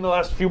methodology in the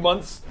last few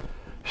months.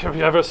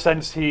 Ever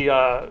since he,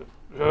 I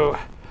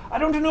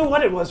don't know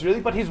what it was really,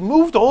 but he's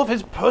moved all of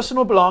his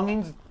personal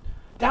belongings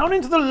down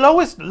into the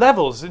lowest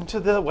levels,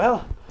 into the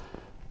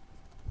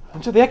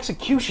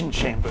execution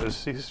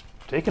chambers. He's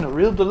taken a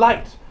real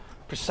delight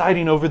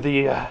presiding over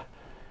the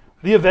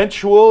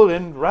eventual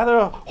and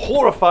rather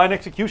horrifying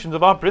executions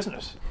of our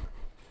prisoners.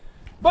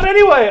 But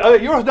anyway,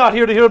 you're not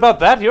here to hear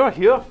about that. You're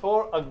here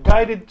for a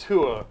guided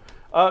tour.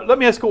 Let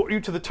me escort you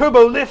to the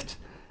turbo lift,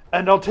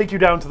 and I'll take you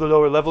down to the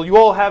lower level. You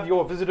all have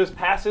your visitor's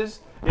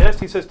passes. Yes,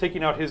 he says,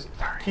 taking out his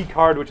key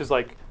card, which is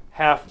like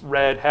half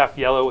red, half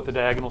yellow with a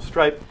diagonal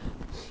stripe.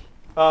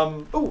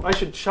 I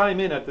should chime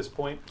in at this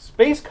point.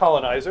 Space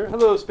Colonizer.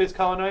 Hello, Space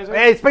Colonizer.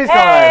 Hey, Space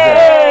Colonizer!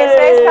 Hey,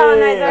 Space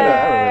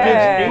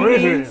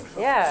Colonizer! Gives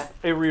Amy Yeah.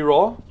 a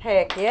reroll,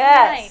 Heck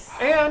yes.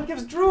 and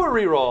gives Drew a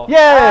reroll. Yay!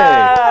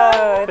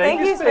 Oh,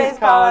 thank you, Space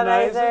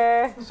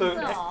Colonizer. Colonizer. So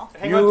Aw.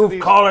 hang on to You've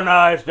these.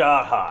 colonized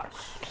our hearts.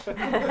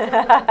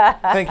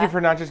 Thank you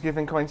for not just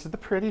giving coins to the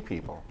pretty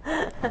people.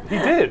 He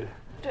did.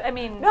 I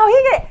mean, No,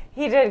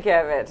 he did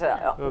give it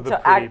to the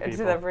pretty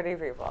the pretty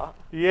people.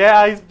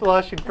 Yeah, he's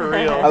blushing for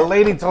real. A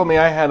lady told me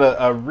I had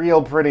a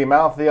real pretty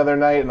mouth the other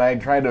night, and I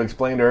tried to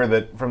explain to her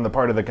that from the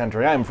part of the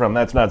country I'm from,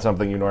 that's not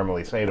something you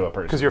normally say to a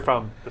person. Because you're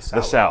from the South.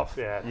 The South.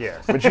 Yeah.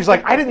 Yes. But she's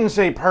like, I didn't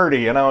say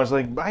purdy, and I was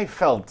like, I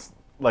felt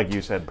like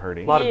you said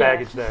purdy. A lot of Yeah.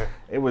 baggage there.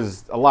 It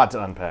was a lot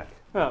to unpack.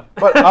 Yeah.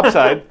 But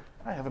upside,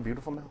 I have a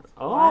beautiful mouth.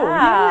 Oh,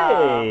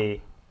 Wow.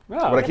 yay! Yeah.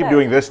 But I keep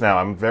doing this now.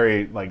 I'm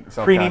very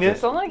self-conscious. Preening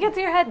it? don't let it get to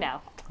your head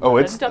now. Oh,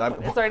 it's It's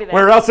already there.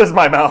 where else is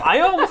my mouth?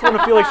 I almost want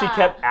to feel like she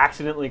kept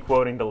accidentally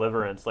quoting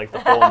Deliverance like the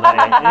whole night,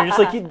 and you're just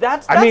like,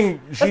 that's. I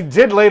mean, she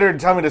did later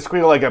tell me to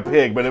squeal like a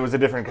pig, but it was a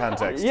different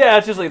context. yeah,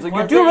 it's just like you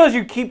Was do it? realize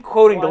you keep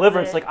quoting Was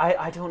Deliverance. it? Like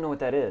I don't know what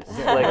that is.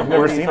 Like I've what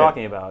never are seen you it.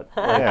 talking about?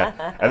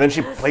 Yeah. And then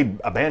she played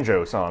a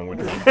banjo song, which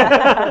was,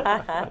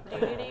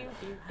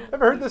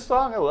 Ever heard this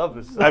song? I love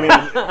this song. I mean,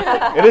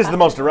 it is the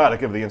most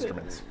erotic of the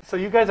instruments. So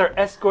you guys are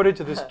escorted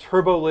to this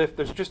turbo lift.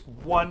 There's just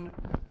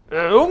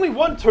only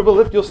one turbo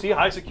lift. You'll see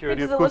high security,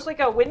 Does of it course. look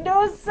like a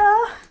Windows?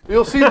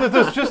 You'll see that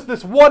there's just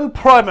this one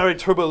primary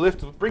turbo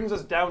lift that brings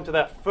us down to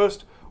that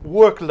first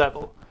work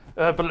level.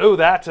 Below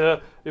that,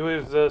 there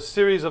was a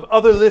series of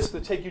other lifts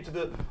that take you to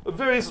the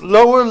various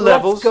lower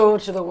levels. Let's go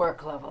to the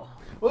work level.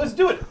 Well, let's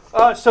do it.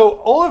 So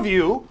all of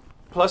you,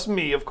 plus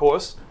me, of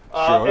course,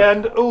 Sure.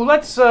 and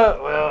let's.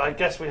 Well, I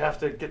guess we have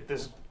to get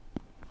this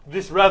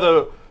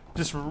rather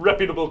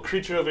disreputable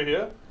creature over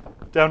here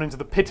down into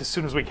the pit as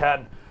soon as we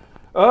can.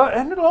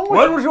 And along with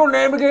What was your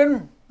name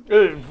again?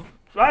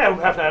 I don't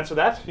have to answer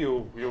that.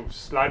 You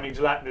slimy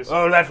gelatinous.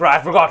 Oh, that's right.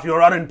 I forgot. You're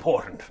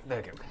unimportant.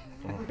 Thank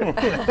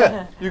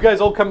you. You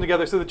guys all come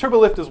together. So the turbo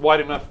lift is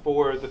wide enough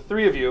for the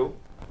three of you.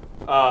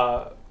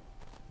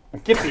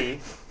 Gippy,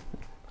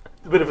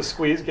 a bit of a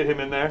squeeze, get him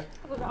in there.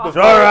 It's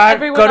all right.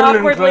 Everyone Cuddle in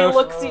awkwardly close.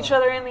 looks each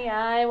other in the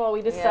eye while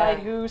we decide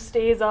Yeah. who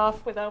stays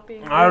off without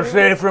being. I'll rude.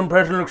 say from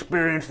personal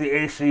experience, the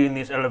AC in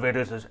these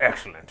elevators is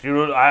excellent.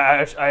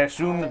 I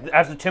assume that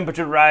as the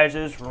temperature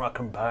rises from our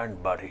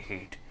combined body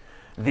heat,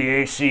 the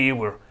AC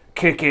will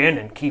kick in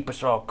and keep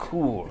us all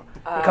cool,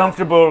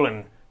 comfortable,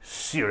 and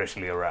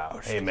seriously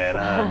aroused. Hey man,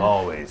 I'm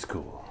always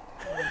cool.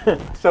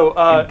 So,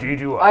 Indeed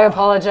you I are.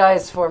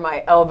 apologize for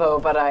my elbow,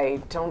 but I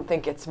don't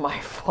think it's my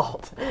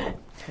fault.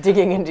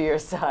 Digging into your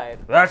side.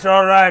 That's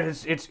all right.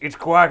 It's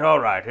quite all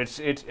right.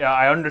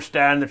 I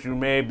understand that you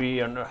may be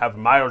have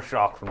mild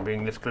shock from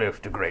being this close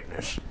to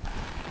greatness.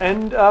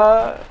 and,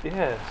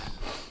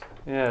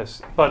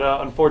 yes. But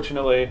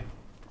unfortunately,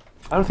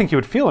 I don't think you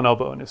would feel an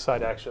elbow in his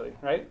side, actually,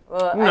 right?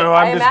 Well, No,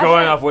 I I'm just going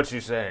imagine off what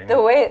she's saying.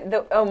 The way,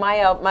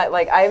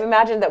 I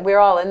imagine that we're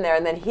all in there,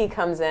 and then he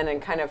comes in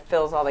and kind of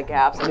fills all the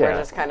gaps, and we're Yeah.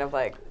 just kind of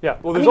like, Yeah.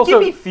 Well, I there's mean, also...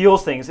 Gippy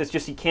feels things. It's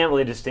just he can't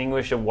really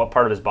distinguish of what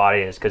part of his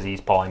body is because he's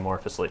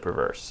polymorphously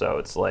perverse. So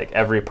it's like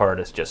every part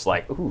is just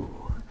like, ooh,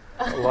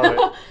 I love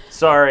it.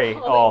 sorry.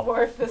 Oh,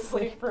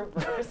 Polymorphously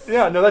perverse.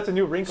 Yeah, no, that's a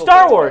new wrinkle.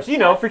 Star Wars,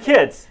 for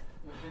kids.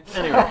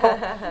 Anyway,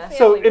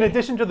 So, in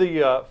addition to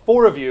the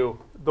 4 of you,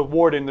 the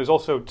warden, there's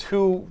also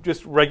 2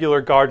 just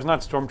regular guards, not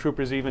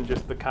stormtroopers even,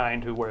 just the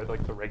kind who wear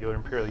like the regular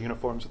Imperial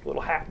uniforms with a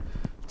little hat,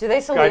 do they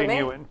salute guiding me?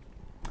 you in.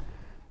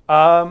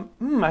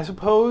 I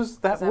suppose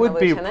that that would my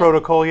be lieutenant?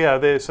 protocol. Yeah,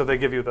 they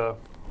give you the.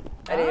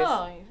 It is.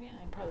 Oh, yeah,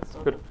 I probably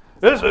still. Good.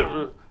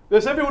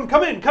 This everyone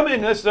come in.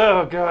 This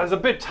it's a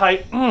bit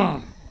tight.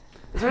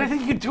 Is there anything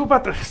you can do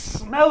about the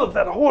smell of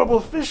that horrible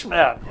fish,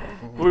 man?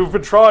 We've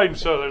been trying,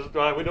 sir.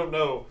 We don't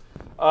know.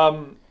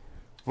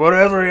 For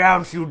every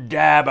ounce you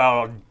dab,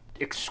 I'll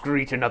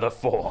excrete another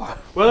 4.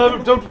 Well,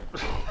 don't.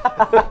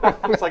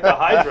 It's like the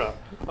Hydra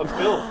of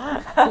filth.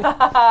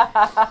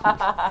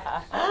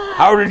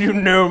 How did you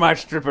know my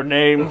stripper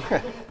name?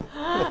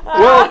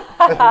 Well,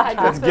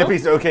 That's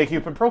Gippy's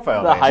OkCupid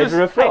profile. the name.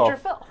 Hydra Phil.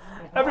 Phil.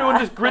 everyone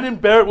just grin and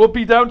bear it. We'll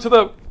be down to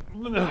the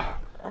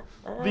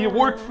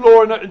work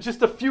floor in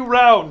just a few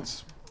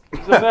rounds.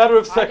 It's a matter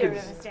of I don't seconds.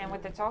 understand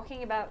what they're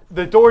talking about.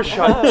 The door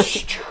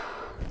shut.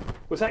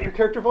 Was that your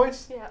character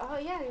voice? Yeah. Oh,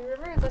 yeah. You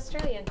remember it's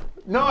Australian.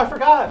 No, I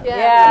forgot.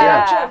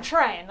 Yeah. I'm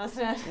trying.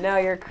 Listen. No,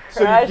 you're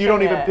So crushing you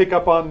don't even it. pick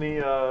up on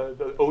the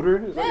odor?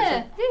 Is that what you're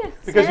saying? Yeah.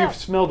 Because yeah. you've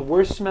smelled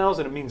worse smells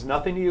and it means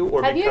nothing to you,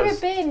 or Have you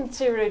because? ever been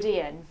to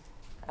Rodian?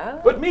 Oh.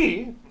 But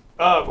me?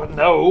 Well,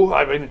 no.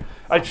 I mean,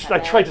 I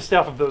tried to stay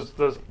off of those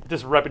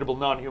disreputable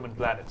non-human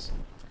planets.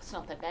 It's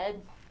not that bad.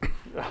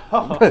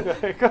 Oh,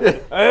 okay,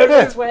 good.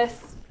 It's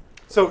Wes.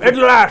 So At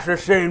last, the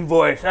same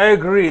voice. I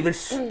agree. The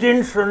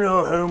stench on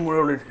your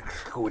homeworld is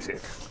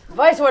exquisite.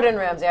 Vice Warden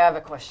Ramsey, I have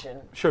a question.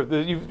 sure,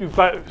 you've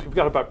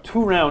got about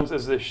 2 rounds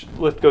as this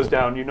lift goes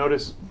down. You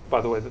notice, by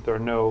the way, that there are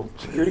no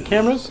security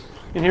cameras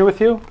in here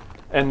with you,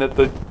 and that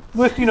the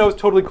lift, is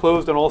totally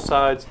closed on all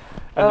sides.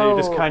 And then you're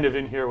just Oh. kind of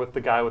in here with the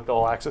guy with the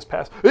all-access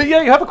pass.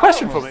 Yeah, you have a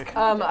question for me.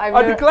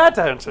 I'd be glad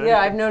to answer. Yeah,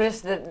 I've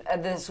noticed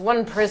that this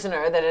one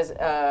prisoner that is,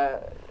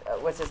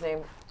 what's his name?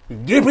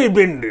 Gippy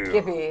Bindu.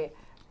 Gippy.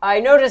 I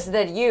noticed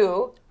that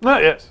you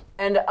Yes.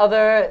 and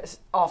other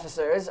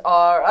officers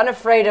are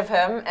unafraid of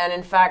him, and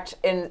in fact,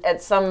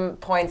 at some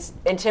points,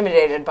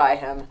 intimidated by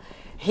him.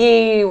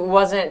 He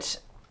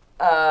wasn't.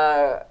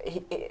 The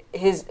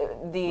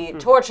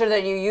torture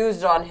that you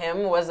used on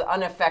him was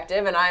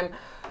ineffective, and I'm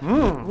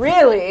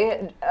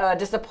really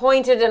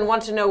disappointed and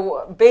want to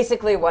know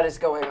basically what is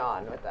going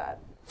on with that.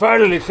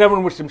 Finally,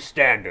 someone with some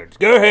standards.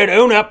 Go ahead,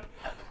 own up.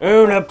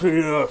 Own up to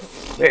your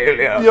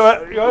failure.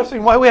 You're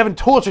asking why we haven't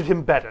tortured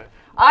him better.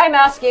 I'm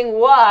asking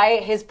why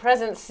his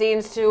presence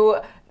seems to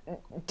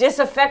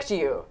disaffect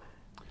you.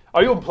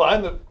 Are you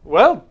implying that?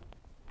 Well,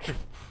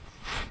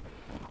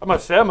 I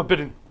must say I'm a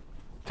bit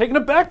taken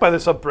aback by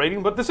this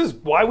upbraiding, but this is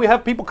why we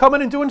have people come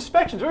in and do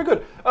inspections. Very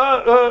good.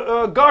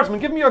 Guardsman,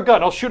 give me your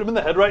gun. I'll shoot him in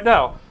the head right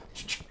now.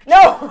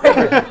 No!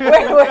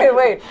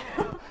 Wait.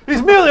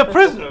 He's merely a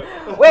prisoner.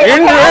 Wait, okay,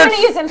 I'm going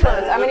to use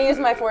influence. I'm going to use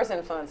my force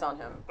influence on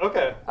him.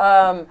 Okay.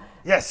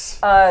 Yes.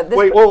 This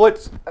Wait, well,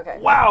 let's. Okay.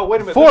 Wow, wait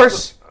a minute.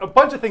 Force. A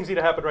bunch of things need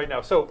to happen right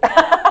now. So,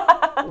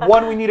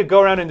 one, we need to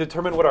go around and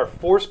determine what our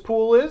force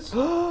pool is.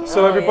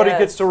 So everybody yes.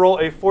 gets to roll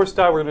a force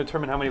die. We're going to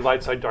determine how many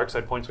light side, dark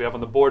side points we have on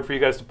the board for you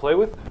guys to play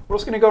with. We're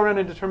also going to go around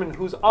and determine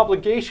whose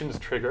obligations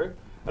trigger.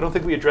 I don't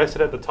think we address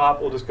it at the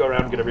top. We'll just go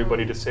around and get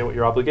everybody to say what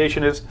your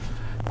obligation is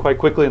quite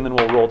quickly, and then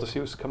we'll roll to see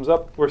what comes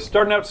up. We're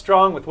starting out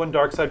strong with 1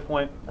 dark side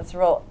point. Let's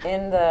roll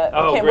in the.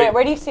 Oh, Okay, great.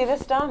 where do you see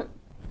this, Dom?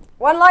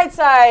 1 light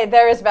side,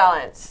 there is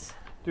balance.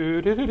 Here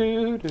you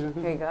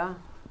go.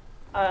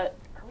 We're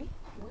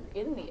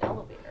in the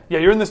elevator. Yeah,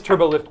 you're in this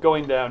turbo lift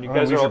going down. You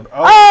guys are all,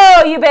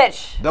 Oh, you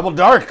bitch! double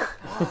dark.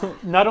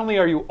 not only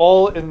are you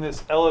all in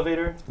this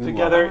elevator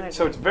together, wow.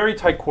 so it's very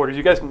tight quarters.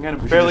 You guys can kind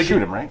of We should barely just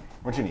shoot him, right?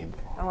 What you need?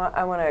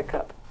 I want a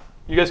cup.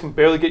 You guys can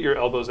barely get your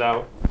elbows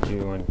out. Do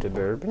you want the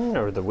bourbon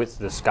or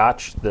the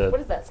scotch? What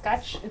is that?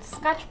 Scotch? It's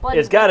Scotch blend.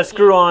 It's got a whiskey.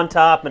 screw on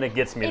top and it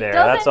gets me It there.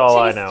 doesn't That's all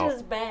I taste know.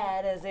 as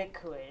bad as it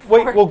could.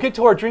 Wait, we'll get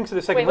to our drinks in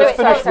a second. Wait, Let's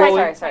finish sorry,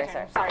 rolling. sorry.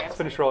 I'm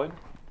Finish sorry. rolling.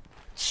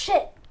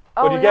 Shit.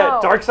 Oh, What do you no.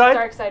 get? Dark side?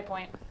 Dark side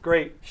point.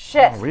 Great.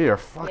 Shit. We are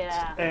fucked.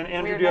 Yeah. And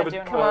Andrew, We're do you have not a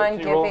doing Come on,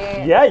 can you roll?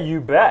 Gippy. Yeah,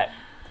 you bet.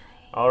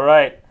 All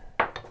right.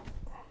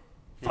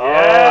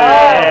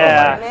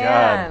 Yeah.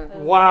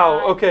 Man.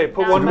 Wow. Okay,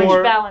 put Not one much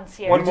more. balance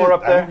here. One more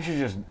up I think there. we should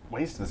just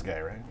waste this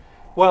guy, right?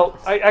 Well,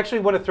 I actually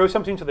want to throw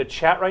something to the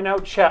chat right now.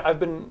 Chat, I've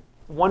been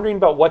wondering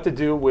about what to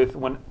do with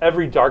when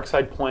every dark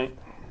side point,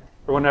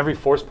 or when every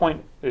force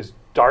point is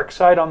dark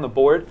side on the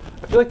board.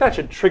 I feel like that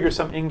should trigger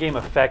some in-game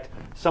effect,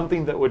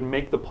 something that would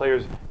make the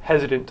players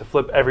hesitant to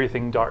flip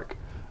everything dark.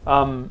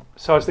 So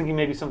I was thinking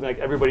maybe something like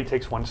everybody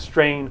takes one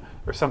strain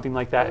or something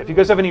like that. If you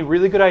guys have any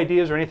really good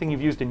ideas or anything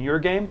you've used in your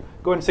game,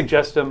 go ahead and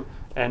suggest them.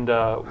 And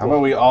How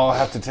about we all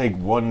have to take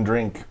one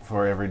drink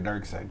for every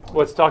dark side point?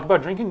 let's talk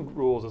about drinking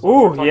rules. As well.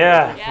 We're Ooh, talking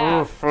yeah.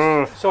 Yeah.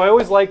 Oof. So I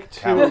always like to.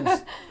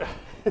 Cowards.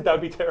 That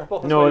would be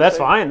terrible. No, what that's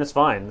you're saying.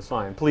 fine. That's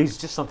fine. Please,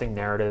 just something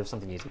narrative,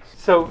 something easy.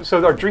 So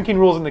our drinking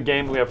rules in the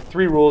game, we have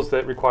 3 rules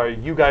that require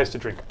you guys to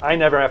drink. I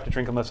never have to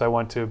drink unless I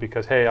want to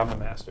because, hey, I'm the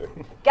master.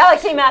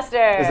 Galaxy Master.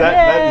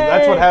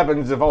 That's what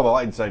happens if all the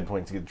light side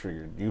points get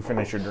triggered. You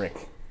finish your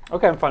drink.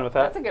 Okay, I'm fine with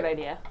that. That's a good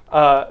idea.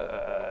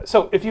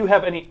 So if you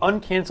have any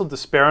uncanceled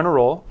despair on a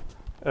roll,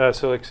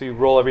 so you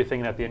roll everything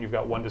and at the end you've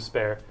got 1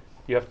 despair,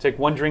 you have to take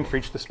 1 drink for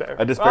each despair.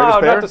 A despair, Oh,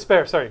 despair? not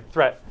despair, sorry,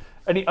 threat.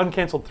 Any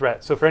uncanceled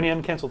threat. So for any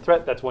uncanceled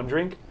threat, that's 1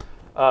 drink.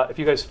 If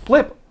you guys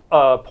flip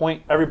a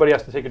point, everybody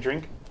has to take a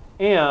drink.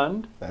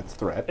 And That's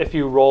threat. if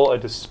you roll a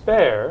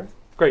despair,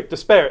 great,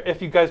 despair.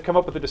 If you guys come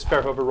up with a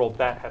despair, whoever rolled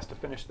that has to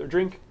finish their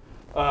drink.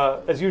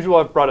 As usual,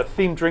 I've brought a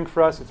themed drink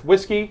for us. It's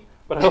whiskey,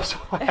 but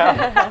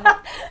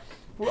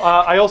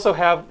I also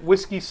have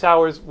whiskey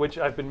sours, which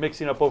I've been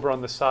mixing up over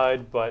on the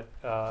side, but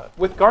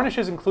with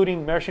garnishes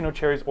including maraschino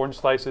cherries, orange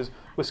slices,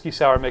 whiskey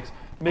sour mix.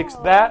 Mix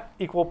that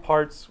equal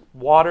parts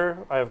water.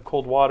 I have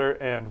cold water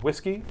and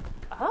whiskey.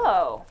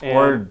 Oh, And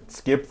Or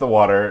skip the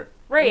water.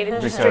 right.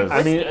 And just Because-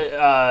 drink I mean,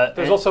 whiskey.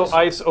 there's also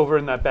ice over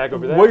in that bag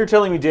over there. what you're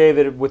telling me,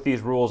 David, with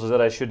these rules is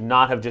that I should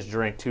not have just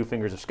drank 2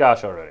 fingers of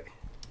scotch already.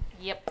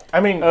 Yep. I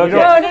mean, Okay. you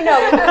don't,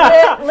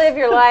 No. Live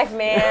your life,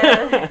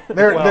 man.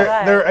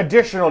 they're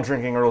additional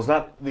drinking rules,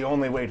 not the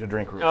only way to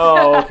drink rules.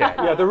 Oh, okay.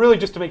 Yeah, they're really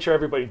just to make sure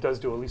everybody does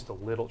do at least a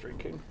little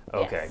drinking.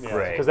 Okay, Yes.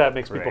 great. Because that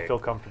makes people Great. feel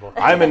comfortable.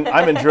 I'm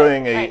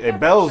enjoying Right, a no,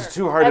 Bell's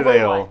sure. 2-Hearted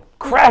Everyone. Ale.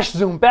 Crash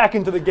zoom back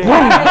into the game.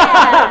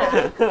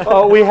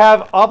 We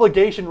have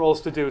obligation rolls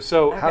to do.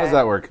 So How does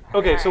that work?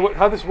 okay, so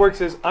how this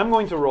works is I'm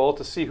going to roll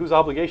to see whose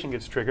obligation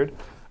gets triggered.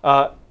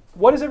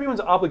 What is everyone's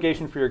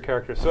obligation for your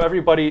character? So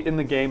everybody in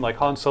the game, like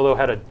Han Solo,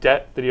 had a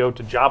debt that he owed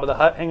to Jabba the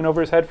Hutt hanging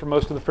over his head for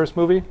most of the first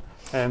movie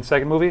and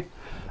second movie.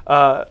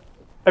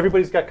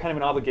 Everybody's got kind of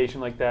an obligation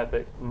like that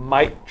that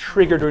might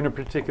trigger during a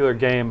particular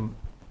game.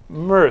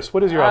 Merce,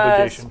 what is your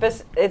obligation?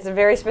 It's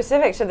very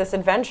specific to this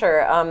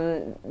adventure.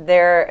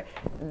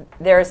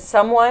 There's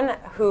someone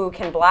who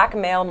can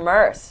blackmail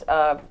Merce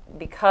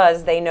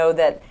because they know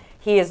that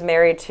he is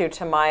married to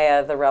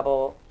Tamaya, the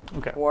rebel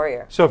Okay.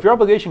 warrior. So if your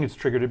obligation gets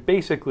triggered, it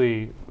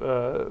basically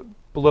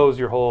blows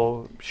your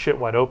whole shit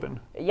wide open.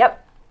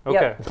 Yep.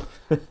 Okay.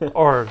 Yep.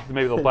 Or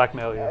maybe they'll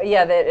blackmail you.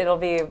 Yeah, it'll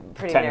be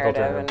pretty Technical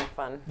narrative term. and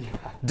fun.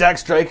 Dak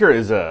Striker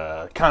is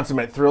a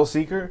consummate thrill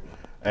seeker,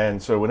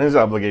 and so when his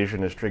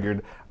obligation is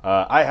triggered,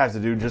 I have to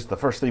do just the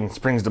first thing that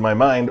springs to my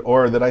mind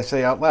or that I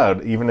say out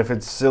loud, even if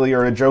it's silly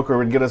or a joke or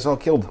would get us all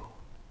killed.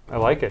 I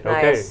like it.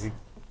 Nice. Okay.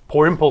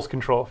 Poor impulse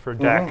control for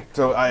Dak.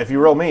 So if you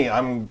roll me,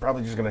 I'm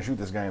probably just going to shoot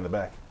this guy in the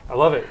back. I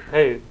love it.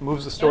 Hey, it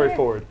moves the story Yeah.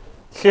 forward.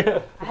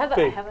 I have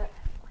Faith.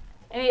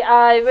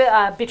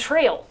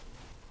 Betrayal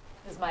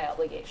is my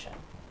obligation.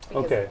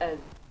 Because, Okay.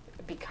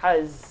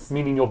 Because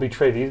Meaning you'll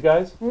betray these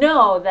guys?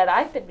 no, that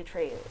I've been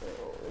betrayed.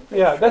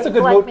 Yeah, that's a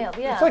good Blackmailed,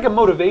 yeah. It's like a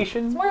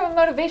motivation. More of a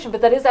motivation,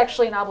 but that is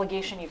actually an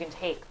obligation you can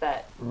take.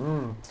 That.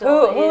 Who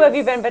still have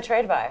you is- been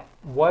betrayed by?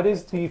 What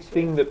is the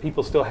thing that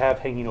people still have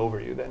hanging over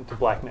you then to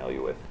blackmail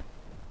you with?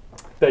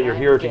 That you're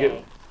here to gay.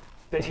 get.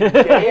 That you're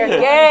gay? You're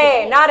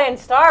gay. Not in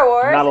Star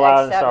Wars. Not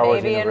allowed in except Star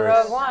Wars maybe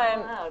universe. in Rogue One.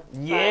 Allowed,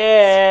 but-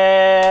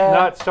 Yeah.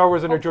 Not Star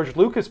Wars under George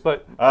Lucas,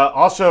 but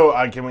Also,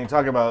 can we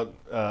talk about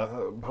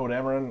Poe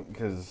Dameron?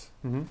 Because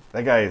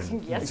that guy is...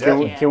 Yes, Can,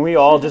 we can. can we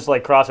all just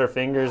like cross our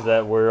fingers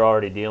that we're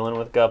already dealing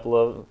with a couple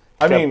of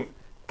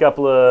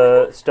couple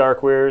of Star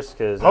queers?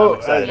 Because I'm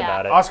excited yeah.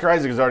 about it. Oscar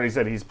Isaac has already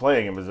said he's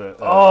playing him as a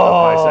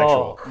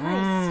Oh. bisexual.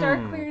 Christ,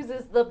 Star Queers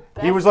is the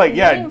best. He was like,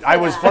 yeah, name for I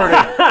was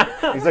that.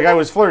 flirting. He's like, I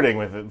was flirting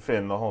with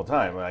Finn the whole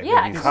time. Like,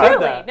 Yeah, he's said hot.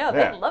 clearly. that. No,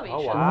 Yeah. they love each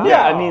Oh, other. wow.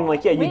 Yeah, I mean,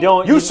 like, yeah, you Wait.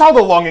 don't. You saw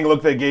the longing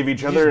look they gave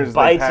each other just as they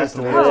bites passed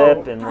his the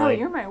lip and Bro, like.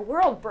 you're my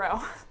world, bro.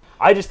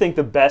 I just think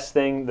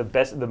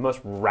the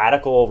most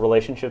radical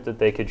relationship that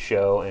they could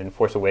show in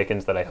Force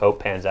Awakens that I hope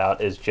pans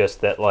out is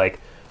just that like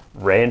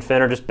Rey and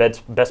Finn are just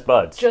best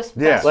buds. Just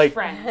Yeah. best like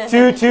friends.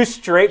 two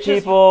straight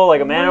people, like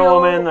a man and a real-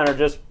 woman that are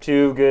just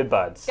two good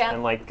buds, Yeah.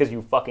 and like because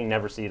you fucking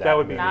never see that. that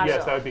would be Not yes,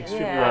 at that would be all.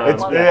 super Yeah. rare.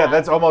 Love Yeah, that.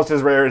 that's almost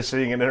as rare as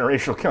seeing an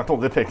interracial couple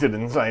depicted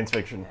in science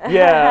fiction.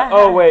 Yeah.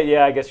 Oh wait.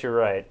 Yeah. I guess you're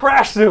right.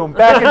 Crash zoom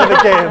back into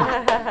the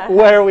game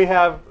where we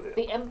have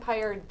The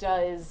Empire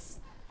does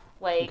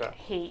like Okay.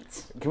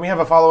 hate. Can we have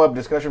a follow-up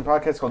discussion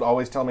podcast called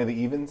Always Tell Me the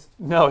Evens?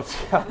 No, it's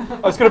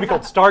going to be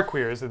called Star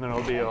Queers, and then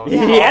it'll be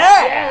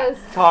Yes.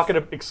 talking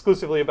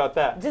exclusively about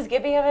that. Does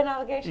Gibby have an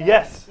obligation?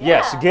 Yes.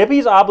 Yes, Yeah.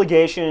 Gibby's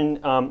obligation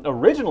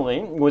originally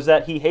was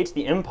that he hates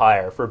the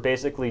Empire for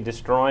basically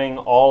destroying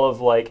all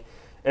of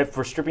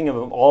for stripping him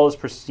of all his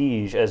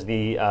prestige as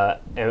the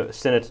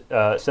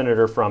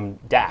senator from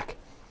DAC.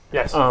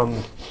 Yes.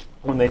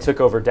 When they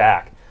took over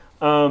DAC.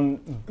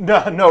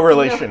 No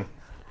relation.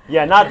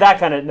 Yeah, not that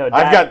kind of. No,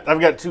 DAC, I've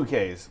got 2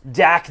 Ks.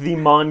 DAC, the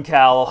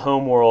Moncal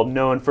homeworld,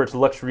 known for its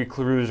luxury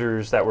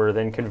cruisers that were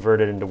then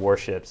converted into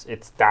warships.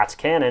 That's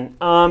canon.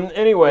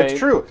 Anyway, It's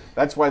true.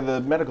 That's why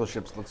the medical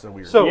ships look so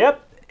weird. So-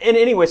 Yep. And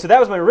anyway, so that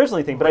was my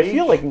original thing. But I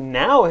feel Rage. like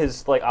now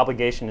his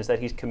obligation is that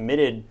he's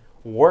committed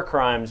war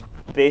crimes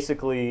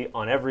basically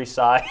on every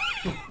side.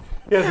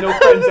 He has no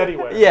friends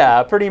anyway.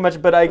 Yeah, pretty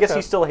much. But I guess Okay.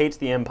 he still hates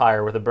the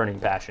Empire with a burning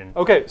passion.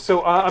 Okay,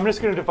 so I'm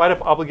just going to divide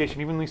up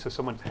obligation evenly so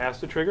someone has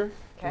to trigger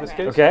in this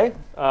Okay. case. Okay.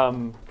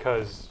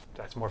 Because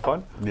that's more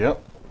fun. Yep.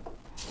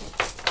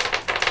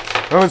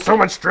 Oh, it's so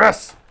much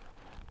stress.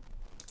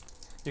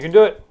 You can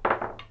do it.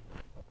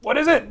 What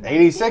is it?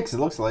 86, it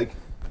looks like.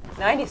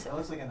 96. That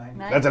looks like a 90.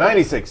 That's a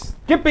 96.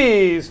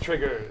 Gippy's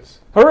triggers.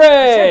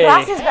 Hooray!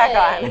 Glasses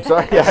back on.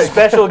 Sorry, yeah,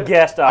 Special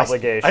guest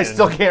obligation. I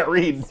still can't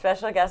read.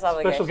 Special guest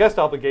obligation. Special guest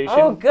obligation.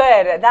 Oh,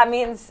 good. That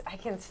means I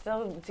can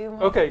still do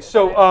more. Okay,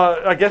 so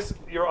I guess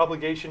your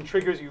obligation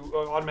triggers, you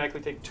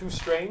automatically take 2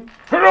 strain.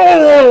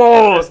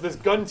 As this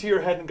gun to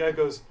your head, and guy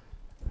goes,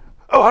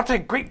 "Oh, I'll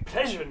take great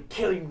pleasure in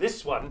killing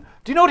this one.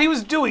 Do you know what he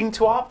was doing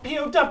to our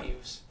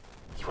POWs?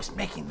 He was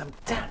making them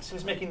dance. He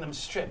was making them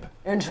strip."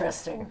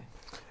 Interesting.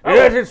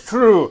 Yes, it's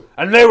true.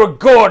 And they were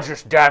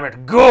gorgeous, damn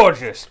it,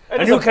 gorgeous.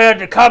 And it's you a-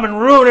 can't come and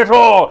ruin it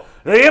all.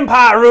 The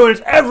Empire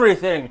ruins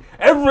everything.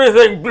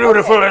 Everything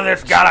beautiful in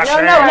this galaxy.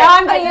 No, now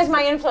I'm going to use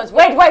my influence.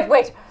 Wait.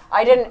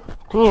 I didn't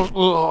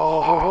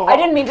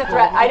mean to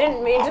threaten. I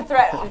didn't mean to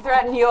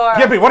threaten your.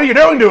 Gippy, what are you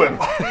doing to him?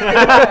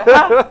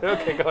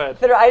 Okay, go ahead.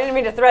 I didn't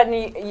mean to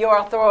threaten your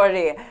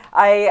authority.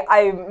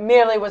 I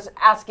merely was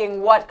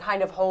asking what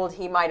kind of hold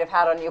he might have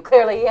had on you.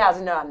 Clearly, he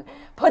has none.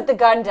 Put the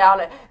gun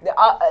down.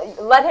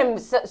 Let him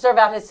serve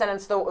out his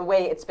sentence the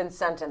way it's been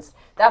sentenced.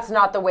 That's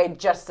not the way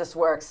justice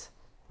works.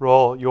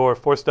 Roll your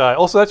force die.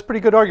 Also, that's a pretty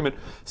good argument.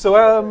 So,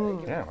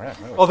 Yeah, right.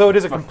 that was- although it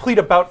is a complete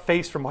about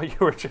face from what you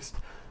were just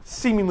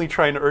seemingly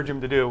trying to urge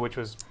him to do, which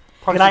was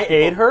punish Can I people.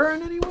 aid her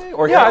in any way?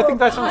 Or Yeah, I think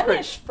that sounds great.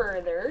 Punish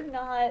further,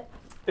 not.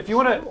 If you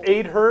want to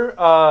aid her,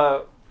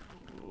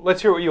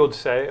 let's hear what you would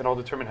say, and I'll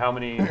determine how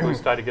many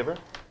boost die to give her.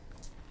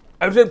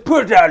 I said,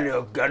 put down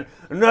your gun.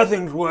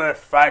 Nothing's worth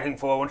fighting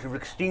for once you've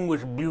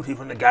extinguished beauty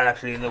from the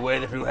galaxy in the way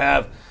that you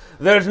have.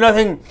 There's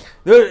nothing,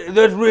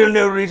 there's really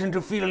no reason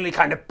to feel any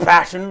kind of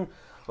passion.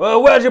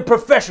 Where's your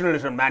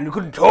professionalism, man? You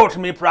couldn't talk to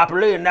me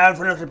properly, and now in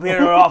front of a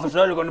superior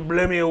officer, you're going to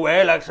blow me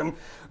away like some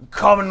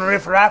common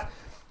riffraff.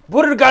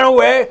 Put the gun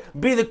away.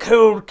 Be the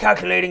cold,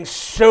 calculating,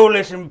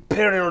 soulless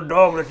imperial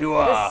dog that you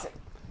are.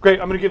 Great.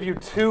 I'm going to give you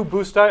 2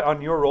 boost die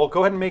on your roll. Go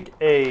ahead and make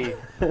a.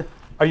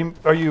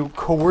 Are you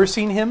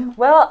coercing him?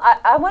 Well,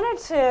 I wanted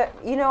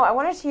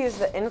to use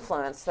the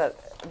influence that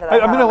I I'm have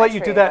going to on my let you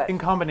do tree, that but- in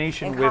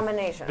combination in with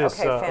combination. this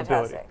Okay,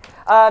 ability.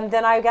 fantastic.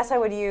 Then I guess I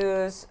would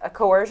use a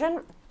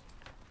coercion.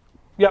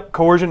 Yep,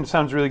 coercion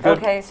sounds really good.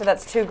 Okay, so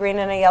that's 2 green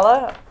and a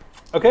yellow,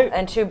 Okay,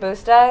 and 2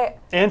 boost die.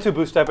 and 2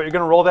 boost die, but you're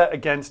going to roll that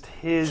against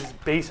his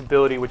base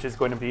ability, which is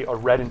going to be a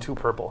red and 2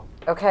 purple.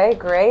 Okay,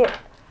 great.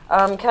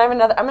 Can I have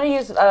another? I'm going to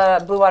use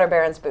Blue Water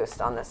Baron's boost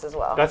on this as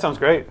well. That sounds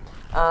great.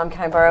 Can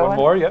I borrow One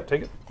more, yep,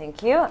 take it.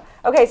 Thank you.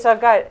 Okay, so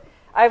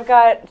I've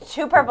got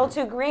 2 purple,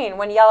 2 green,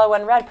 1 yellow,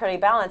 1 red, pretty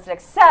balanced,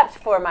 except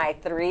for my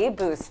 3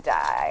 boost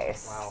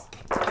dice.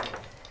 Wow.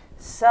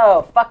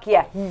 So, fuck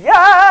yeah.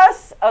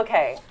 Yes!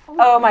 Okay.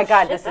 Oh my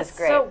god, this That's is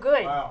great. so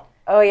good. Wow.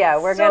 Oh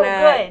yeah, we're So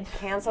gonna good.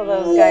 cancel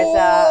those guys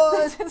out.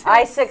 This is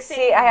I an succeed.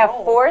 insane I have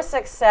roll. 4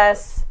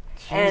 success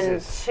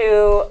Jesus.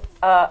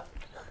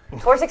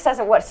 and 4 success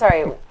and what?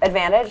 Sorry,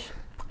 advantage.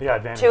 Yeah,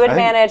 advantage. 2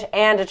 advantage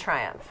and a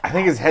triumph. I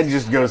think his head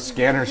just goes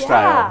scanner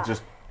style. Yeah.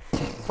 Just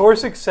 4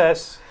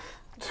 success,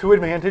 2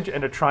 advantage,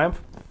 and a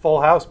triumph.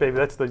 Full house, baby.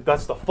 That's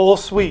the full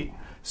suite.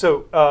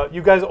 So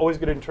you guys are always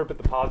going to interpret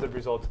the positive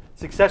results.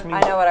 Success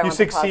means I know what I you want the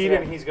succeed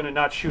positive. and he's going to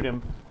not shoot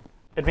him.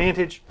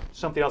 Advantage,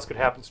 something else could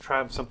happen.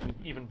 Triumph, something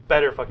even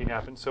better fucking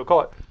happens. So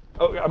call it.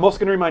 Oh, I'm also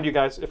going to remind you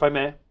guys, if I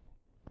may,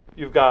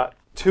 you've got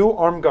 2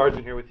 armed guards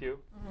in here with you.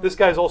 Mm-hmm. This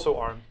guy's also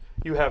armed.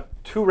 You have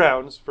 2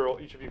 rounds for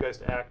each of you guys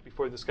to act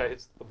before this guy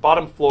hits the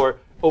bottom floor,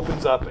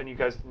 opens up, and you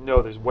guys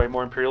know there's way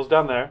more Imperials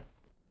down there.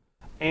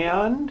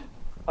 And,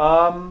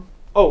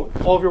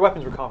 all of your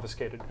weapons were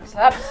confiscated. So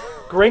that's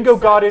Grango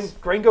got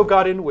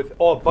in with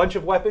a bunch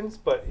of weapons,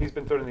 but he's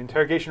been thrown in the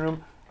interrogation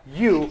room.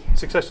 You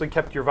successfully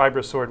kept your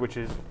Vibra sword, which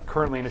is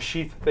currently in a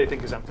sheath they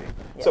think is empty.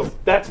 So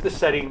that's the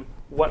setting.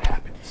 What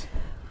happens?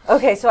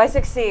 okay. So I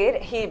succeed.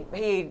 He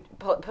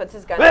puts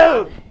his gun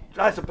Well, down.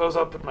 I suppose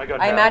I'll put my gun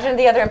I down. imagine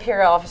the other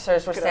Imperial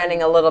officers were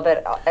standing a little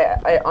bit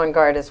on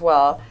guard as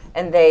well,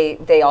 and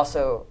they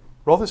also.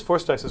 Roll this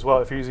force dice as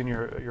well if you're using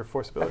your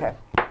force ability. Okay.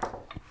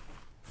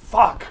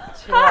 fuck.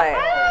 Too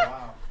late.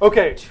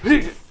 Okay.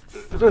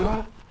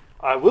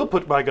 I will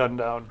put my gun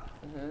down.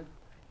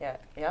 Yeah.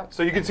 Yep.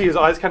 So you can see his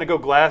eyes kind of go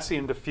glassy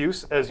and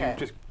diffuse as you Okay.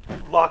 just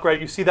lock right.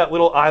 You see that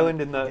little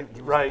island in the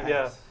right,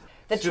 yeah.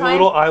 The See the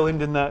little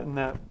island in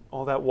that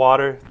all that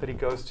water that he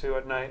goes to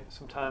at night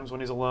sometimes when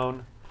he's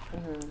alone.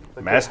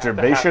 Like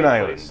Masturbation the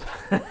Island.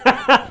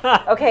 happy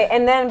place. Okay,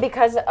 and then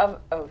because of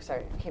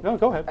No,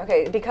 go ahead.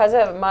 Okay, because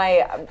of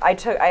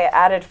I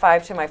added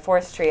 5 to my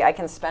force tree. I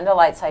can spend a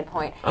light side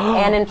point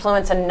and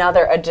influence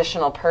another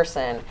additional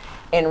person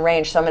in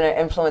range. So I'm going to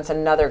influence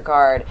another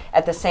guard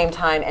at the same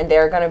time, and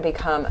they're going to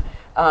become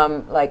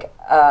I'm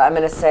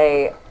going to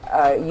say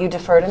you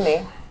defer to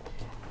me.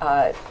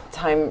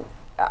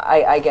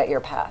 I get your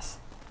pass,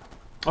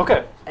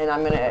 Okay. and I'm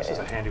going This is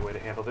to. a handy way to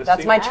handle this.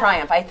 That's See? my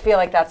triumph. I feel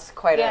like that's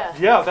quite Yeah.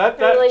 Yeah, that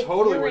You're like,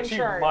 totally you're works. in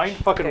You charge. mind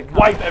fucking Okay,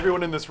 wipe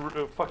everyone in this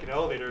fucking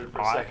elevator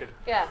for a second.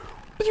 Yeah.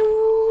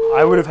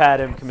 I would have had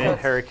him commit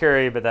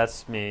harakiri, but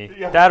that's me.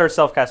 Yeah. That or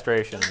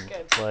self-castration.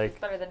 Good. Like,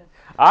 Better than.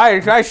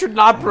 I should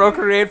not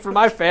procreate for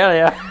my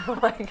failure. Oh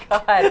my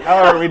god.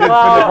 However, we did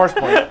spend the force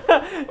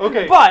point.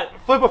 Okay, But-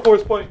 flip a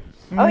force point.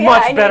 Oh yeah,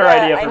 much I need better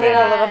idea I for need me.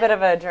 a little bit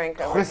of a drink.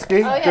 Whiskey?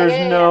 yeah, there's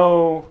yeah.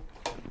 no.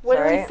 What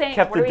are Sorry. we saying?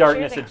 Kept what the are we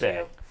darkness choosing at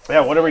bay. to? Yeah,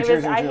 what are we It was,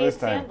 choosing I to hate this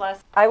time? sand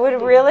less. I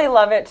would really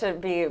love it to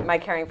be my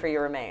caring for you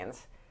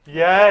remains.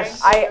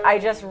 Yes. I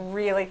just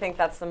really think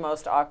that's the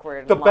most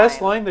awkward The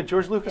best line that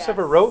George Lucas Yes.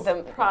 ever wrote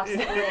The,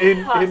 Possibly.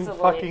 in Possibly.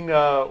 fucking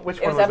which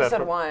it one was was that? episode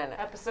from? 1.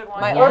 Episode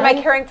 1. Or my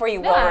caring for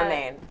you will Nah.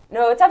 remain.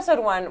 No, it's episode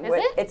 1. Is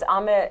it? It's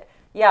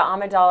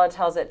Amidala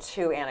tells it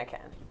to Anakin.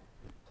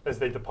 As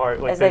they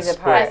depart, like As they split.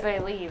 depart. As they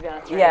leave, yeah,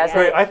 that's right. Yeah, yeah. so-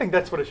 Great. I think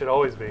that's what it should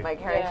always be. My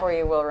caring Yeah. for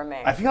you will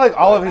remain. I feel like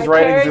all of his My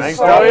writings caring is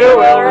for so you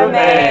will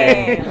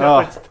remain. Oh.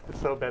 It's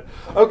so bad.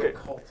 Okay.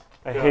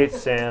 I hate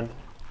sand.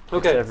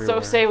 Okay.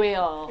 Everywhere. So say we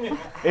all.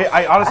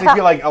 I honestly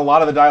feel like a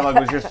lot of the dialogue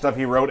was just stuff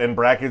he wrote in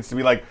brackets to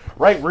be like,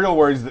 write real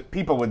words that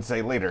people would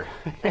say later.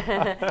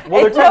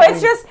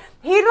 It's just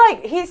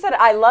he said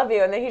I love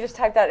you, and then he just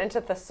typed that into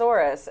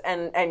thesaurus,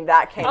 and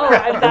that came Oh,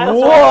 out. that's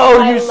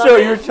Whoa, I you love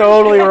it. you're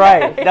totally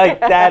right. Like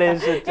that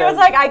is. He was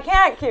like, I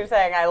can't keep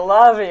saying I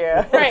love you.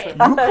 Right. you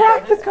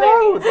cracked the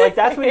code. Like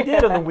that's what he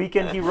did on the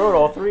weekend. He wrote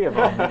all 3 of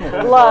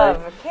them.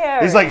 Love,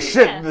 care. He's like,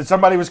 shit, Yeah.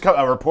 somebody was,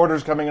 a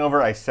reporter's coming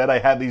over. I said I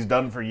had these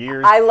done for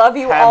years. I love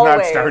you Have always.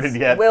 not started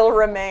yet. Will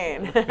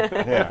remain.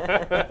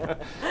 Yeah.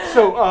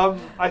 So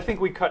I think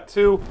we cut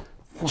to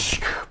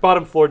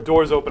bottom floor.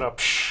 Doors open up.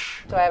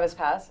 Do I have his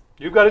pass?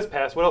 You got his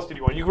pass. What else did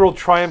you want? You rolled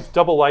Triumph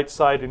double light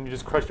side, and you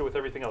just crushed it with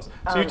everything else.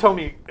 So you tell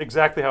me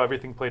exactly how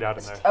everything played out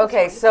in there.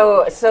 Okay,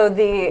 so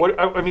the What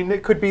I mean,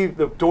 it could be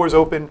the doors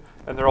open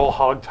and they're all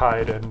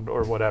hogtied and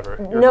or whatever.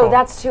 Your no, call.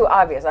 that's too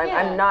obvious. I'm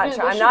Yeah. not. No,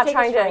 try- they I'm should not take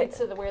trying us right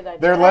to. to where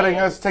that They're guy letting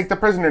is. us take the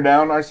prisoner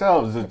down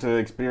ourselves to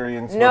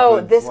experience. No,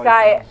 what this it's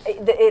guy. like.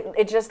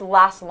 It just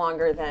lasts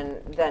longer than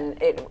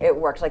it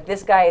worked. Like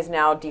this guy is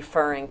now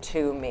deferring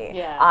to me.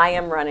 Yeah. I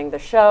am running the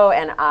show,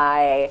 and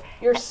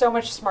You're so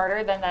much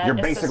smarter than that. You're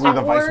basically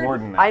the vice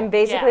warden now. I'm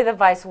basically Yeah. the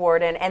vice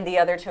warden, and the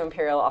other 2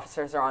 Imperial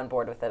officers are on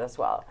board with it as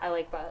well. I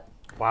like that.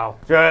 Wow.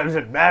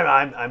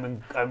 Ma'am,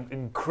 I'm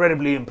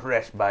incredibly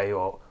impressed by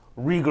your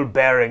regal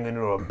bearing and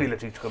your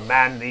ability to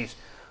command these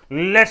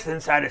less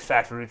than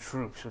satisfactory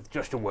troops with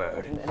just a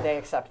word. And they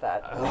accept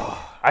that.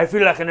 I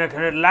feel like I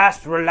can at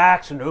last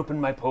relax and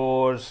open my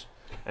pores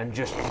and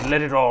just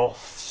let it all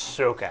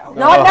soak out.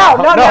 No.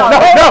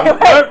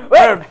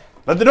 Wait.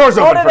 Let the doors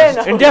Hold open it in.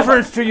 first. In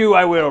deference to you,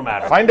 I will,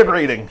 madam. Find a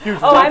greeting.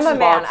 Oh, I'm a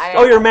man.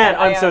 Oh, you're a man.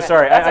 I I'm am so a man.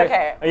 sorry. That's I-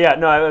 okay. Yeah,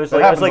 no, I was That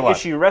like, happens a lot. is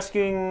she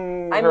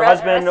rescuing I'm her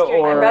husband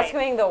rescuing- or I'm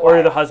rescuing the or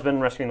wife. the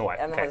husband rescuing the wife?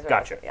 I'm the Okay, husband,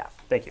 gotcha. yeah.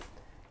 Thank you.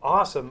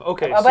 Awesome.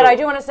 Okay. But so I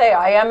do want to say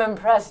I am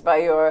impressed by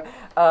your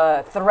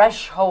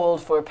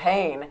threshold for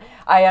pain.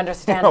 I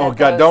understand Oh, that,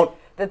 God, don't-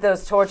 that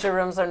those torture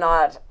rooms are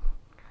not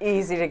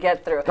easy to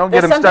get through. Don't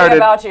There's get him something started.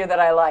 about you that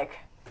I like.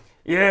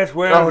 Yes,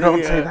 well, Oh,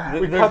 don't say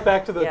that. we cut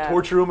back to the Yeah.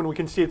 torture room and we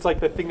can see it's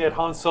like the thing that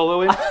Han Solo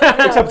in,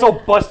 except it's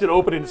all busted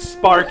open and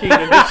sparking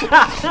and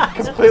just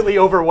completely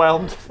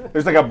overwhelmed.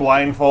 There's like a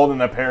blindfold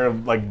and a pair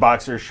of like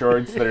boxer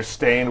shorts that are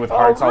stained with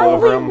hearts all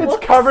over them. It's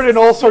covered in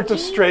all sorts of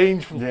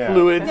strange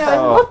fluids.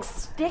 Oh. Looks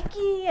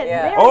sticky and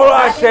Yeah. very all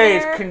I hot in say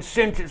is there.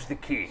 consent is the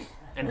key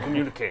and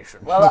communication.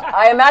 Well,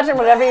 I imagine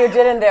whatever you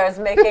did in there is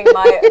making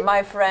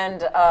my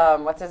friend,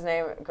 what's his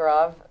name,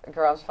 Garav?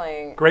 Garav's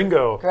playing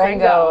Gringo.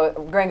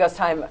 Gringo's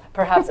time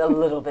perhaps a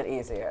little bit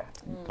easier.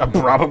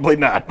 Probably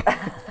not.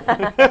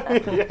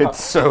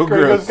 It's so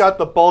Gringo's gross. got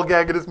the ball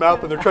gag in his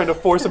mouth and they're trying to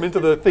force him into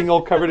the thing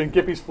all covered in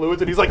Gippy's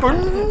fluids and he's like,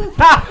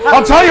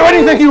 I'll tell you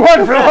anything you want,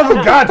 for the love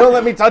of God, don't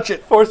let me touch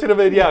it. forcing him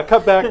in. Yeah,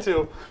 cut back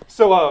to.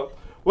 So,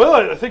 well,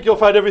 I think you'll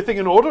find everything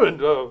in order, and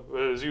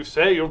as you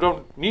say, you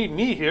don't need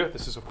me here.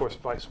 This is, of course,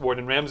 Vice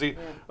Warden Ramsey.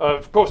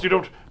 Of course, you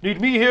don't need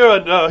me here,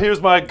 and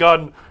here's my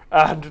gun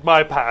and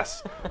my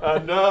pass.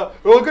 And, well,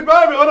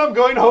 goodbye, everyone. I'm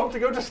going home to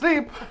go to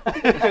sleep.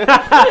 Take a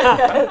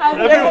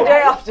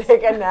day off,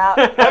 take a nap.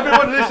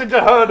 Everyone listen to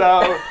her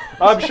now.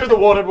 I'm sure the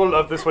warden will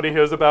love this when he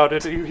hears about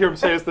it. You hear him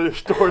say as the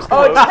doors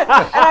Oh, close. and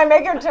I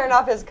make him turn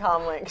off his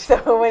comm link,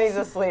 so when he's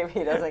asleep,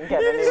 he doesn't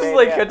get It's anything. just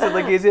like cuts it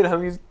like he's in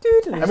hum. He's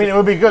I mean, it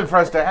would be good for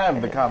us to have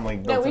the comm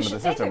link No, built we into the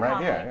should take system, a right?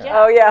 comm Yeah, link, yeah.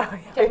 Oh yeah.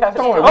 We have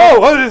Don't worry. Oh,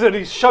 what is it?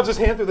 He shoves his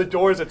hand through the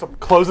doors. It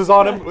closes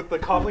on him with the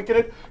comm link in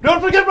it.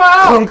 Don't forget my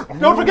house!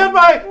 Don't forget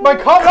my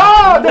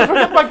comm. Don't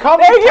forget my comm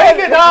link. Take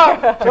it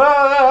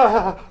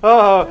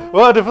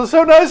wonderful.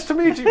 So nice to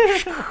meet you.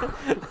 He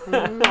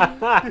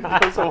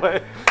goes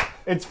away.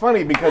 It's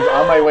funny because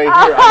on my way here,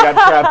 I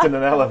got trapped in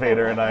an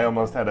elevator and I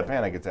almost had a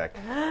panic attack.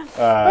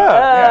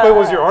 Wait,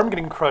 was your arm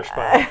getting crushed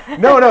by it?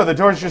 No, the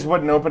doors just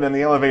wouldn't open and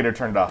the elevator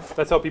turned off.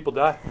 That's how people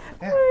die.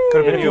 Yeah. Could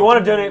have And been if you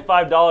want to donate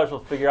 $5, we'll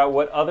figure out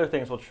what other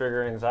things will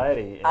trigger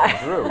anxiety in the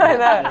group.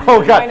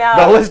 Oh God, Point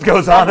out- the list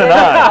goes on and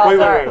on.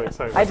 Wait.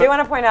 Sorry. I do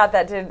want to point out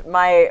that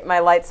my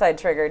light side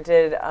trigger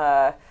did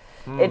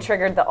it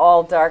triggered the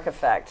all dark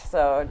effect.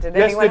 So did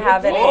Yes, anyone it did.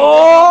 have any? Come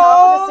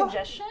up with a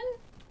suggestion?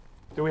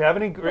 Do we have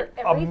any great?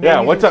 everything?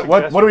 Yeah, what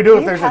do we do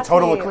if there's a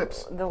total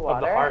eclipse? The Of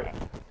water. the heart.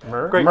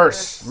 Mer? Great.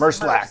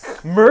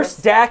 Merslack. Merce,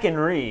 Dak, and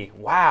Ree.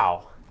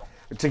 Wow.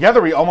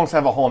 Together we almost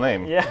have a whole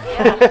name.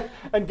 Yeah.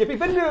 And Gippy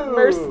Binu.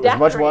 Merce As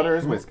much Daiquiri. water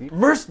as whiskey.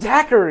 Merce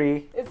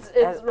Daiquiri. It's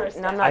Merce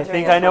No, I'm Daiquiri. not I doing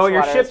think as I know much what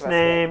your water ship's as whiskey.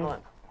 name. Hold on.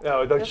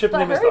 No, the ship the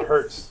name is the Hertz.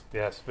 Hertz.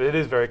 Yes, but it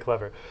is very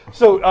clever.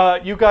 So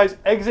you guys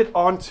exit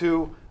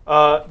onto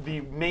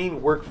the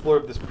main work floor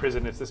of this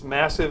prison. It's this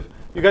massive.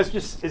 You guys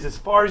just is as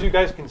far as you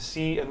guys can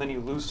see, and then you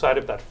lose sight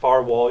of that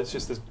far wall. It's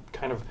just this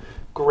kind of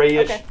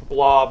grayish Okay.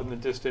 blob in the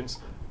distance.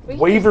 We can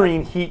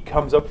Wavering heat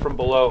comes up from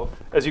below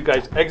as you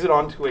guys exit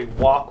onto a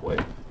walkway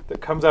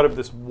that comes out of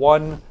this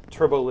one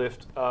turbo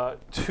lift.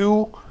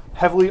 Two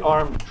heavily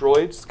armed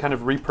droids, kind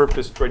of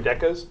repurposed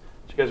droidecas.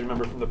 You guys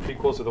remember from the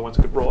prequels are the ones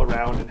who could roll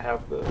around and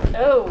have the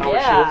Oh, power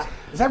yeah. shields.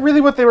 Is that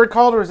really what they were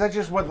called, or is that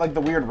just what like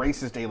the weird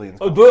racist aliens?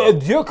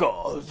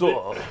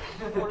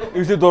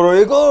 Is it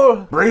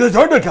Dorego? Bring the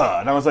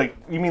Droideka! And I was like,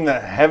 you mean the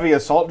heavy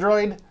assault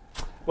droid?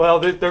 Well,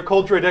 they're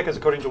called droidecas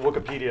according to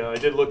Wikipedia. I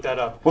did look that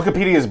up.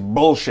 Wikipedia is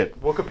bullshit.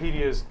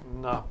 Wikipedia is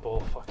not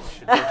bull fucking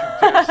shit. Don't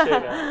you dare say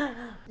that.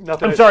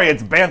 Nothing I'm is- sorry,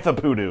 it's Bantha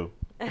Poodoo.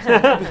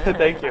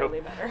 Thank you. Probably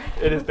better.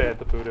 It is bad,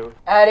 the poodoo.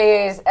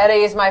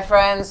 Eddie's, my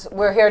friends.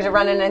 We're here to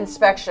run an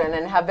inspection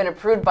and have been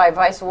approved by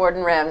Vice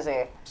Warden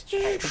Ramsey.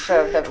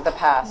 So the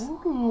pass.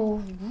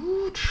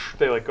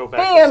 They like go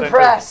back. Be to center.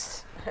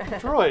 impressed.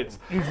 Droids.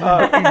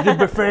 Is the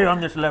buffet on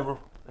this level?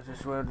 Is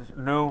this where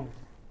no?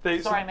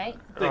 Sorry, mate.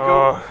 They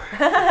go.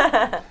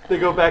 They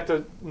go back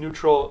to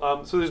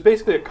neutral. So there's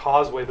basically a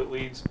causeway that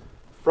leads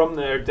from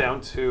there down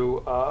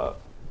to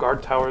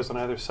guard towers on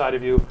either side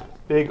of you.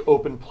 Big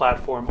open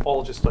platform,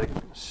 all just like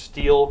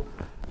steel,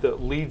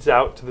 that leads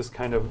out to this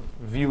kind of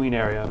viewing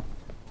area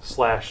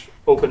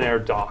 / open air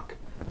dock.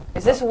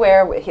 Is this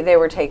where they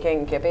were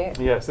taking Gippy?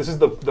 Yes, this is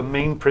the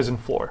main prison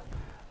floor.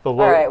 The All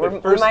right, the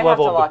we first might have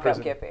level to of the lock up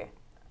prison. Gippy.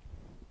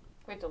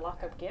 We have to lock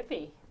up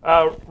Gippy.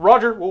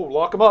 Roger, we'll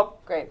lock him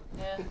up. Great.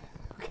 Yeah.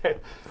 Okay.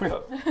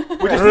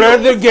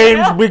 Let the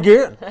games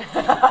begin.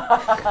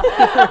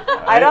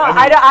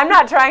 I'm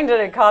not trying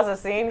to cause a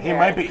scene He here.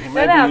 might be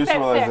no,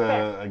 useful fair, as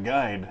fair. a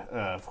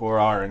guide for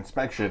our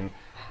inspection.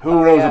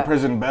 Who knows yeah. a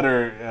prison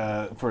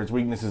better for its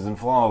weaknesses and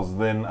flaws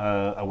than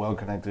a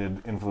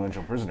well-connected,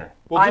 influential prisoner?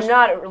 I'm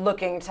not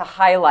looking to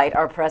highlight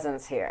our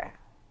presence here.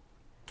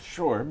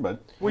 Sure,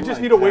 but We he just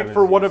might need to have wait his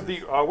for one of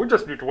uses. the. We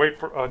just need to wait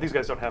for. These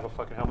guys don't have a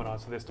fucking helmet on,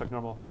 so they stuck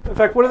normal. In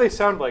fact, what do they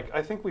sound like?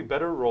 I think we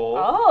better roll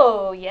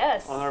Oh,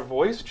 yes. on our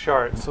voice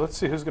chart. So let's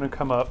see who's going to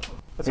come up.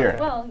 That's Here. okay.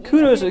 Well, you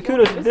Kudos. have to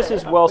Kudos. use This it.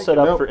 is well set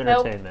up Nope. for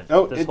Nope. entertainment.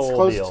 Oh, this it's whole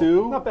close deal.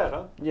 to Not bad,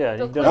 huh? Yeah,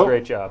 you've done Nope. a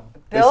great job.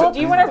 Bill, Do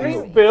you want to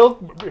read? Bill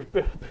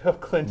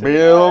Clinton.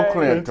 Bill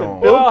Clinton.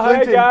 Clinton. Bill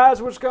Clinton.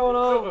 guys, what's going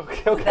on?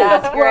 Okay.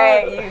 that's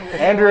great.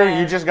 Andrew,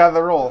 you just got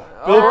the roll.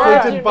 Bill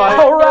Alright. Clinton You by.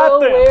 don't right know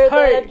then. where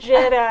Hey. the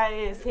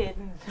Jedi is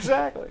hidden.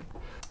 Exactly.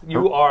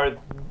 You are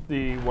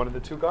the one of the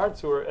two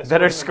guards who are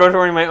Better escorting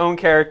scoring my own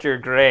character.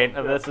 Great.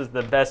 This is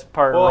the best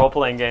part Well- of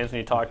role-playing games when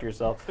you talk to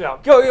yourself. Yeah.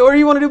 Go, or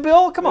you want to do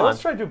Bill? Come on. Let's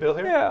try to do Bill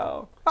here.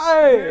 Yeah.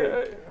 Hey. You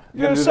gotta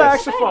Get a do this.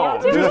 saxophone.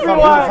 Hey, Do the Just thumb,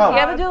 be do the like, thumb. You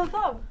have to do the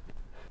thumb.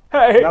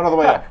 Hey. Not all the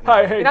way up.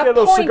 Hey, You're not get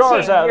those pointing,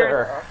 cigars out of you're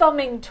there.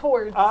 thumbing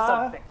towards I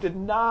something. did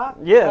not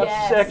Yeah. have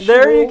Yes. sexual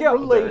There you go.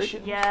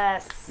 relations.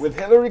 Yes. With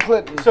Hillary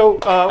Clinton. So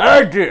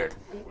I did.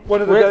 one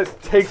of the Where- guys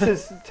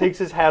takes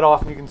his hat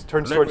off and he can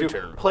turn Let towards me you.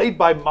 tell you. Played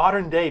by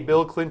modern day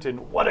Bill Clinton.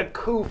 What a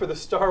coup for the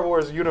Star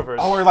Wars universe.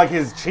 Oh, where like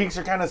his cheeks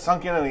are kind of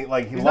sunken and he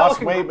He's not lost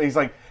looking weight,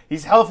 but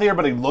he's healthier,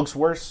 but he looks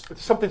worse.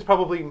 Something's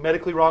probably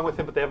medically wrong with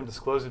him, but they haven't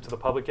disclosed it to the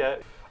public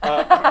yet.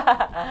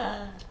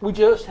 We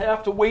just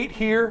have to wait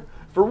here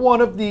for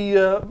one of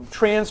the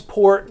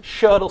transport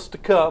shuttles to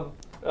come.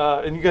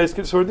 And you guys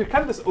can sort of, they're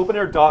kind of this open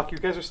air dock. You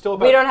guys are still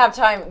about. We don't have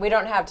time. We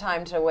don't have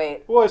time to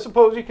wait. Well, I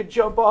suppose you could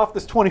jump off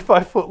this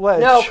 25-foot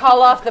ledge. No,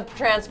 call off the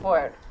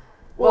transport.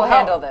 We'll Well, how-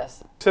 handle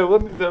this. So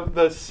let me,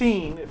 the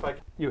scene,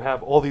 you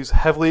have all these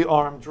heavily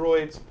armed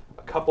droids,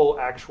 a couple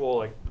actual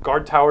like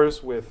guard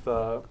towers with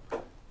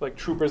like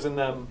troopers in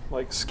them,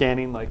 like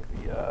scanning like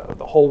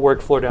the whole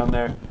work floor down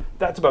there.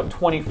 that's about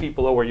 20 feet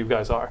below where you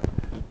guys are.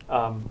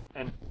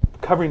 And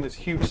covering this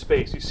huge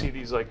space, you see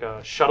these like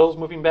shuttles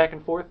moving back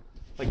and forth,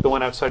 like the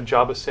one outside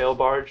Jabba's sail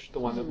barge, the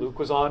one that Luke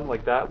was on,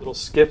 like that, little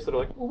skiffs that are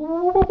like,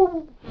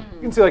 you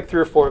can see like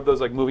 3 or 4 of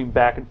those like moving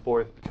back and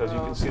forth because you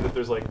can see that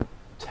there's like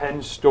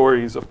 10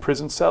 stories of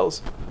prison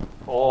cells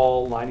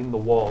all lining the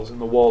walls, and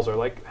the walls are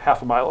like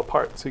half a mile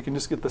apart. So you can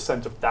just get the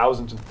sense of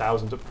thousands and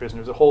thousands of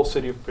prisoners, a whole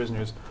city of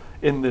prisoners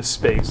in this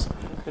space.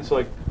 And so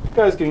like you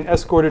guys getting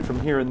escorted from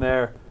here and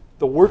there.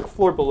 The work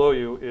floor below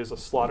you is a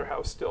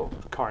slaughterhouse still,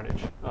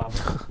 carnage.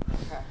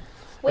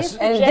 Where's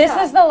the And Jedi? this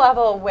is the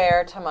level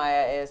where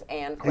Tamaya is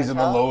and Quintel. He's in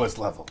the lowest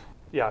level.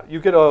 Yeah, you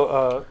get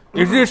a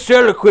Is this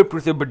cell equipped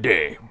with a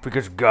bidet?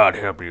 Because God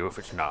help you if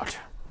it's not.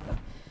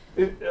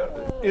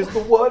 is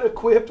the what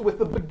equipped with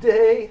the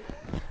bidet?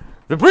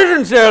 The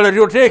prison cell that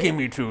you're taking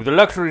me to, the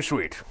luxury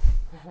suite.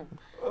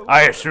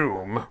 I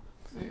assume.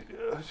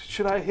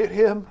 Should I hit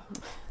him?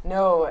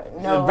 No,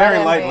 Very let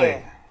him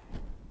lightly.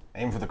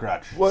 Aim for the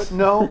crotch. What?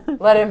 No. Be.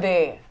 Let him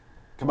be.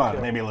 Come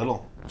on, maybe a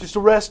little. Just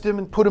arrest him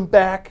and put him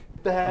back.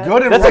 Bad.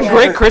 Good and That's a right.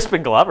 great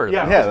Crispin Glover.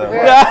 Yeah.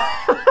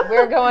 Yeah.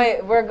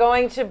 We're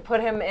going to put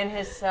him in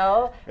his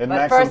cell. In but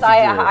maximum first,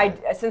 I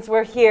security. since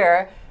we're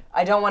here,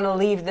 I don't want to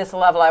leave this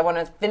level. I want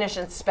to finish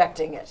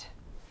inspecting it.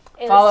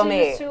 Hey, Follow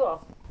let's do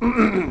me.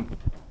 this too.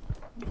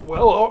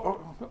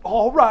 Well,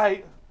 all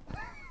right.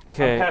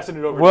 Okay. I'm passing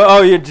it over. Well,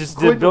 oh, you just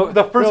did.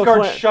 The first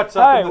guard shuts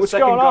up, and the what's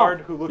second going on? guard,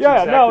 who looks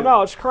Yeah, exactly...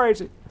 no, it's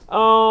crazy.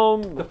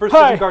 The first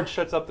prison guard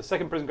shuts up. The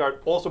second prison guard,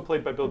 also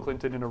played by Bill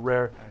Clinton in a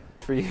rare...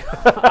 for you.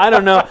 I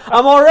don't know.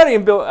 I'm already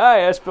in Bill. I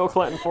asked Bill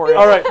Clinton for you.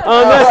 All right.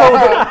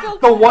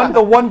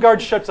 The one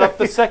guard shuts up.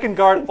 The second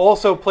guard,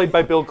 also played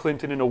by Bill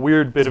Clinton in a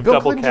weird bit of Bill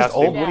double Clinton just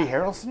casting. old Woody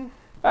Harrelson?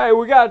 Hey,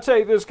 we gotta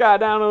take this guy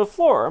down to the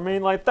floor. I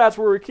mean, like that's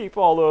where we keep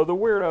all the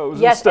weirdos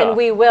and Yes, stuff. and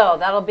we will.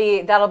 That'll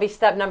be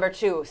step number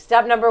 2.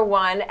 Step number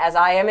 1, as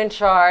I am in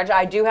charge,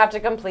 I do have to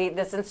complete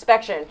this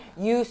inspection.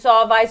 You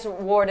saw Vice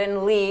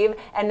Warden leave,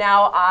 and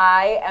now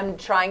I am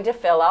trying to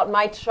fill out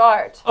my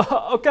chart.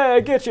 Okay, I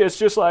get you. It's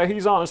just like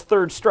he's on his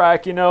 3rd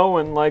strike, you know,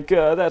 and like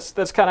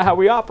that's kind of how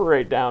we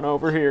operate down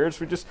over here. Is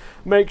we just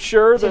make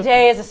sure that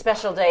Today is a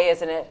special day,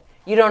 isn't it?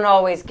 You don't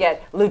always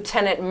get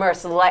Lieutenant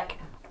Mercelek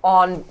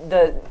on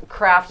the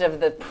craft of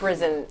the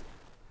prison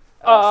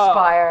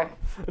spire.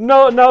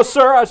 No,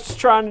 sir. I was just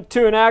trying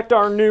to enact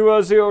our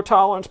new zero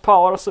tolerance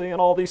policy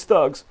and all these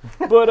thugs.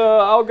 But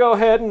I'll go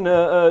ahead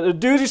and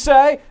do as you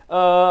say.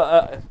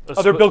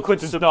 Other Bill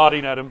Clinton's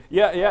nodding at him.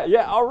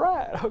 Yeah. All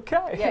right.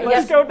 Okay. Yeah, Let's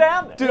yes. go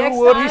down there. Do Next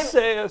what he time-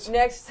 says.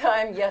 Next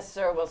time, yes,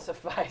 sir, will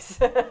suffice.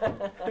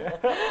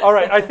 All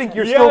right, I think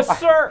you're Yes, still...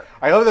 sir.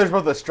 I love there's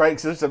both a strike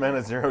system and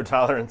a zero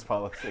tolerance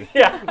policy.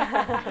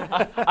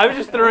 Yeah. I was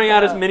just throwing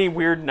out as many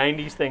weird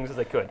 90s things as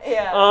I could.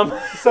 Yeah.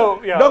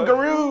 So, yeah.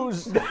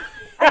 Dunkaroos!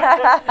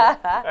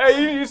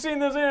 Hey, you seen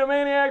those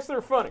Animaniacs?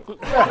 They're funny.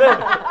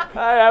 I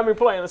have me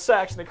playing the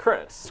sax in the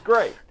credits. It's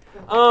great.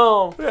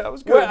 Yeah, it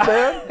was good,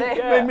 man.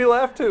 Yeah. Made me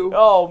laugh, too.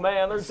 Oh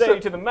man, they're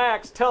dating to the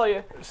max. Tell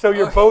you. So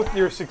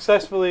you're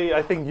successfully,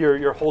 I think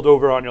your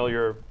holdover on all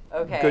your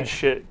Okay. good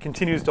shit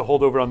continues to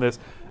hold over on this.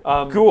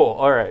 Cool.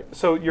 All right.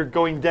 So you're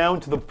going down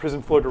to the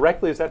prison floor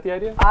directly, is that the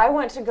idea? I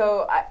want to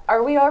go.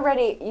 Are we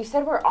already? You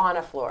said we're on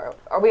a floor.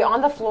 Are we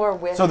on the floor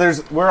with? So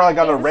we're like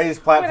on a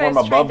raised platform what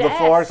I was above trying the to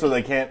floor, ask. so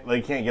they can't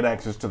get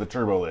access to the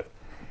turbo lift.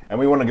 And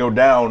we want to go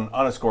down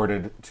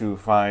unescorted to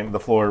find the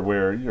floor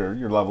where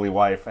your lovely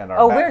wife and our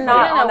Oh, back we're friend-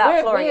 not on that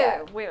we're, floor we're,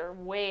 yet. We're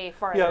way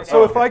far. Yeah,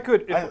 so if I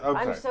could... If,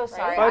 I'm so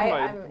sorry. if I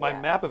I'm- had my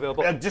map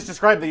available... Just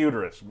describe the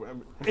uterus.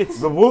 It's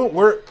The wound.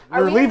 We're we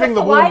in leaving the-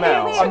 the why wound do you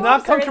now. leave? I'm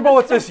not Sorry, comfortable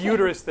with that's this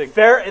uterus thing.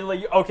 Fair.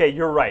 Okay,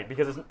 you're right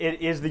because it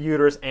is the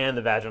uterus and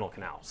the vaginal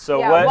canal.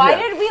 So Yeah, what? why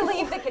did we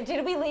leave the?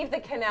 Did we leave the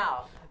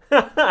canal?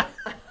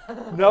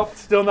 Nope,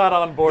 still not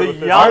on board The with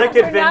this. Yonic we're not in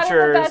the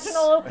Adventures.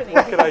 vaginal opening.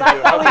 What can I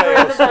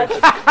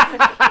do?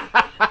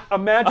 Okay, Of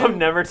imagine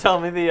never tell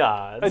me the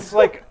odds. it's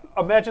like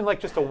imagine like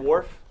just a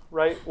wharf,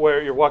 right,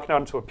 where you're walking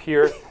out into a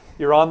pier.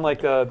 You're on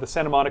like the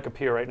Santa Monica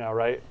Pier right now,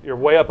 right? You're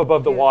way up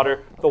above the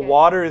water. The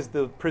water is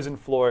the prison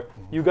floor.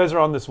 You guys are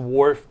on this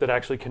wharf that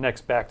actually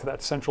connects back to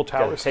that central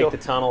tower. Gotta Still, take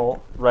the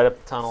tunnel right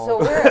up the tunnel. So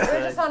we're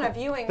just on a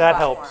viewing That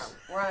platform. helps.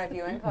 We're on a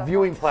viewing platform.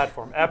 viewing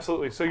platform,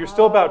 absolutely. So you're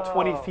still about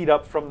 20 feet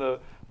up from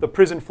the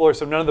prison floor.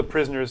 So none of the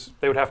prisoners,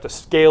 they would have to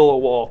scale a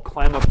wall,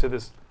 climb up to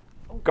this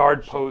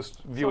guard post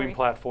viewing Sorry.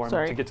 platform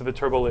Sorry. to get to the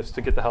turbo lifts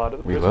to get the hell out of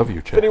the prison. you,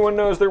 If anyone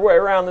knows their way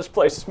around this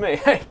place, it's me.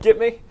 Hey, get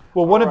me?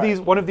 Well, one of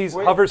Alright. these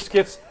hover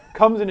skiffs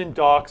comes in and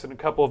docks, and a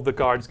couple of the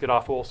guards get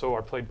off. Who also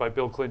are played by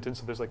Bill Clinton.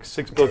 So there's like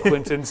 6 Bill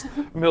Clintons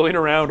milling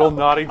around, all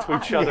nodding to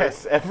each other.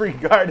 Yes, every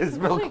guard is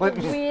Bill Like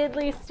Clinton.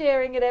 weirdly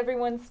staring at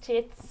everyone's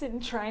tits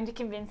and trying to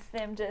convince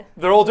them to.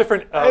 They're all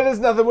different. There's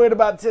nothing weird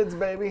about tits,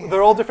 baby.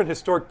 They're all different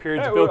historic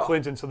periods Hey, of Bill well.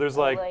 Clinton. So there's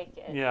like, like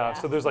it, yeah. yeah.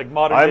 So there's like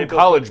modern day I'm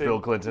college Bill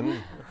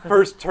Clinton.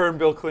 First term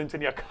Bill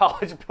Clinton, yeah,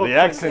 college Bill Clinton.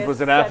 The accent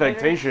was an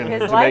affectation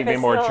His to life make me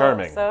is more still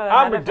charming. so I'm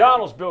ahead of him.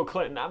 McDonald's Bill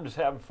Clinton. I'm just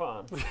having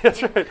fun.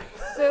 That's right.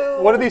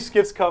 So One of these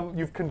skiffs come,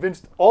 you've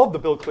convinced all of the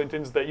Bill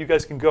Clintons that you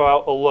guys can go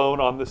out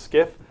alone on the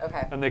skiff.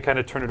 Okay. And they kind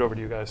of turn it over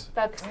to you guys.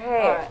 that's Great.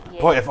 yeah.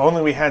 Boy, if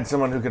only we had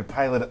someone who could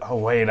pilot it. Oh,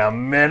 wait a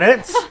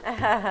minute.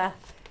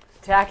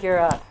 Jack, you're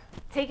up.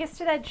 Take us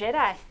to that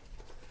Jedi.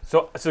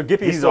 So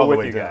Gippy's He's still all the with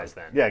way you down. guys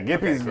then. Yeah,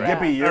 Gippy's, great.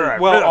 Gippy, you're All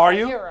right. Well, are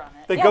you? You're on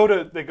it. They Yeah. go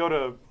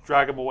to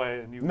drag him away,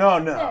 and you.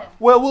 No.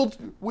 Well,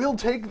 we'll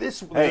take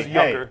this. Hey, This is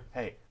younger.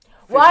 hey.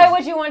 Why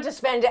would you want to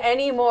spend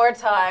any more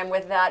time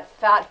with that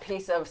fat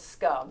piece of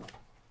scum?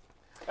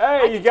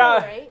 Hey, you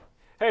got. Tolerate.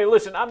 Hey,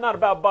 listen, I'm not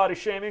about body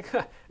shaming.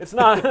 It's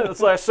not. It's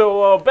like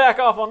so. Back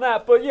off on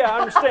that. But yeah, I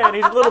understand.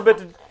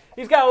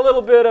 He's got a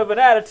little bit of an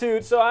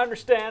attitude, so I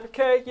understand.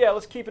 Okay, yeah,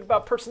 let's keep it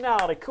about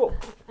personality. Cool.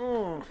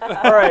 All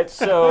right,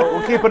 so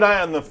We'll keep an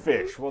eye on the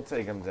fish. We'll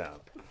take him down.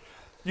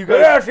 You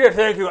guys. Yes,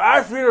 thank you.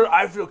 I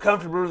feel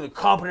comfortable in the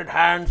competent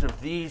hands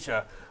of these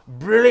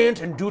brilliant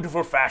and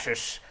dutiful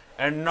fascists,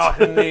 and not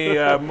in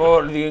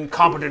the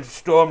incompetent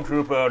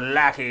stormtrooper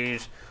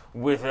lackeys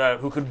with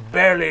who could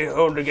barely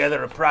hold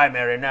together a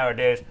primary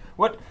nowadays.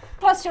 What?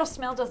 Plus, your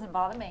smell doesn't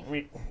bother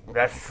me.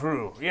 That's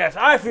true. Yes,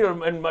 I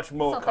feel in much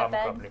more It's not calm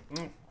that company.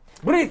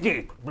 Breathe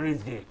deep.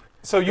 Breathe deep.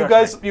 So you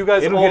Trust guys me.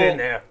 It'll all get in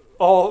there.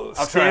 all I'll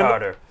try stand.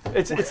 harder.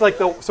 It's like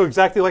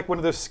exactly like one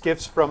of those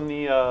skiffs from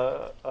the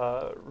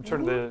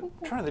Return of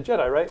the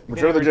Jedi, right?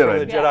 Return of the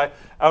Jedi. Jedi.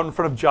 Out in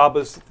front of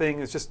Jabba's thing.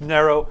 It's just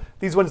narrow.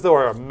 These ones though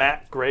are a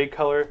matte gray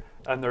color,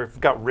 and they've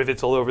got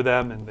rivets all over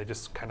them, and they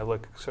just kind of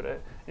look sort of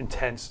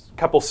intense.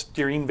 Couple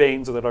steering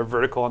vanes that are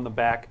vertical on the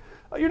back.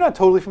 You're not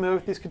totally familiar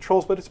with these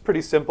controls, but it's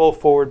pretty simple: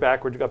 forward,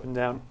 backward, up and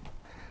down.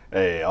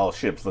 Hey, all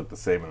ships look the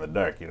same in the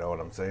dark. You know what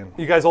I'm saying?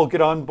 You guys all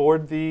get on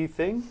board the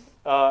thing,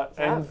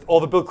 and all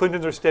the Bill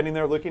Clintons are standing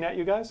there looking at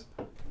you guys.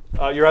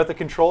 You're at the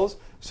controls,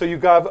 so you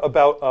have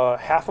about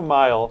half a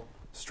mile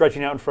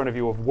stretching out in front of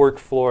you of work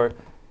floor.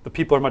 The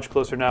people are much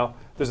closer now.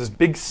 There's this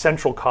big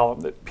central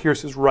column that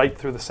pierces right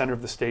through the center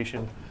of the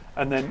station,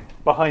 and then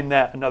behind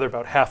that, another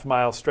about half a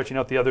mile stretching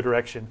out the other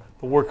direction.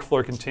 The work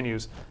floor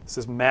continues. It's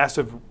this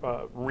massive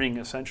ring,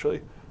 essentially,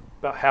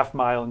 about half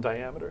mile in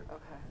diameter.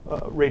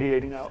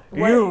 Radiating out.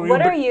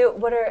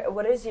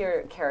 What is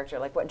your character?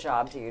 Like, what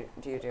job do you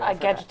do? A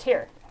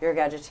gadgeteer. You're a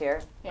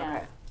gadgeteer? Yeah.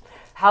 Okay.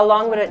 How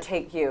long would it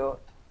take you,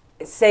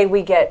 say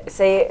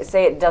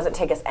it doesn't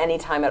take us any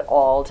time at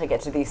all to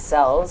get to these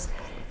cells,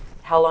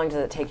 how long does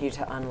it take you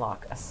to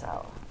unlock a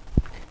cell?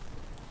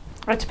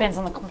 It depends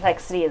on the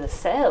complexity of the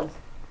cell.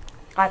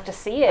 I have to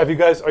see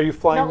it. Are you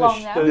flying Not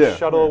long now. the Yeah.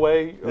 shuttle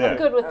away? Yeah. I'm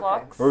good with Okay.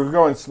 locks. We're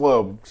going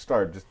slow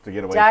start just to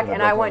get away Jack, from the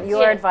and I want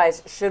your Yeah.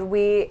 advice. Should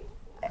we,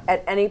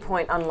 at any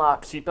point,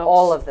 unlock Seatbelts?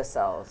 all of the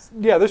cells?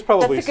 Yeah, there's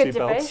probably That's a good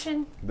seatbelts.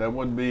 division. That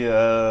would be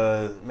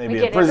maybe We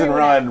a get prison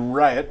everyone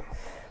riot.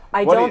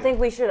 I What do don't you- think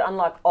we should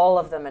unlock all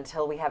of them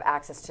until we have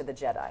access to the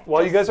Jedi.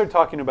 While you guys are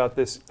talking about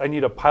this, I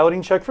need a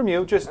piloting check from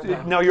you. Just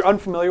now, you're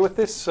unfamiliar with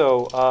this,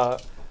 so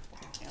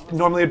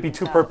normally it'd be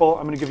 2 purple.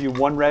 I'm going to give you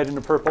 1 red and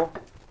a purple.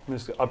 I'm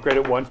just going to upgrade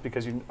it once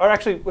because you. Or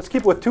actually, let's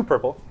keep it with 2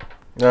 purple.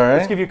 All right.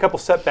 Let's give you a couple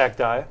setback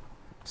die.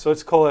 So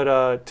let's call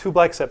it 2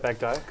 black setback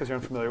die because you're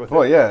unfamiliar with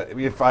Well, it. yeah.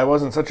 If I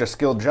wasn't such a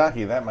skilled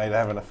jockey, that might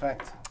have an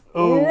effect.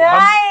 Ooh,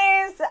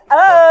 Nice!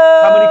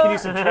 how many can you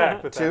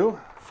subtract with that? 2.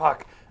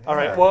 Fuck. All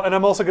right. Yeah. Well, and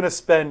I'm also going to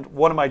spend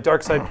 1 of my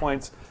dark side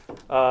points,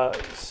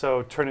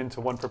 so turn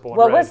into 1 purple, 1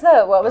 What red. was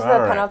the All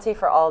right. penalty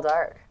for all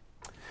dark?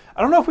 I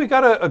don't know if we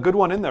got a good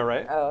one in there,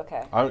 right? Oh,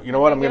 okay. You know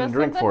what? I'm Give going us to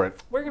drink something? for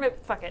it. We're gonna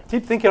fuck it.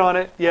 Keep thinking on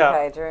it. Yeah.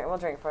 Okay, we'll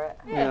drink for it.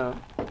 Yeah.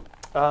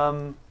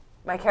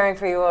 My caring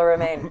for you will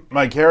remain.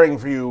 My caring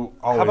for you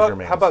always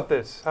remains. How about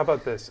this?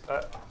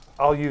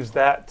 I'll use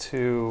that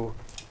to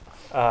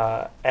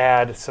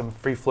add some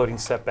free floating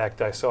setback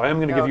dice. So I am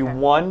going to give you Okay.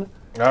 1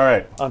 All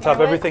right. on top of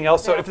what? everything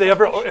else. So if they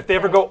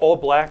ever go all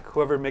black,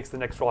 whoever makes the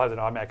next roll has an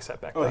automatic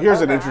setback. Well, die.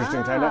 here's an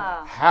interesting time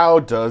now. How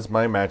does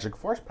my magic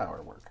force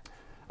power work?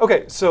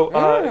 Okay,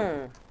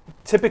 so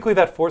typically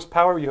that force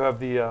power you have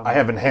the I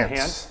have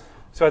enhance.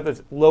 So at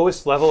the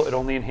lowest level, it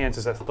only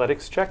enhances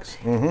athletics checks,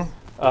 and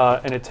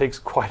it takes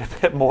quite a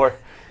bit more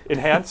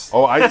enhance.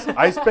 Oh,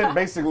 I spent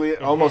basically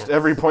almost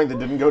every point that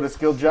didn't go to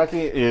skilled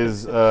jockey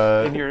is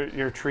In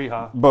your tree,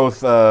 huh? both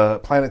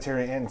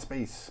planetary and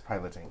space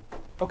piloting.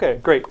 Okay,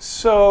 great.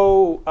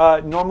 So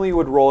normally you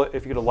would roll it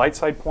if you get a light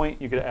side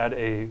point. You could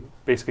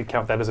basically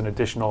count that as an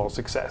additional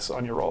success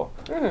on your roll.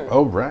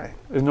 Oh, right.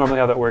 Is normally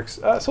how that works.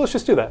 So let's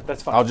just do that.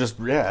 That's fine. I'll just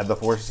add the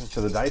forces to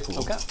the die pool.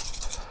 Okay.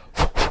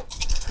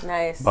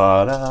 Nice.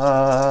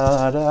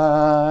 I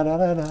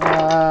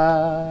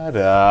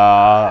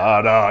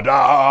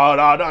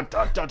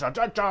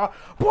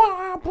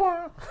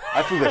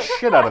flew the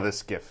shit out of this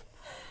skiff.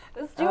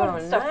 It's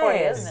doing stuff for you,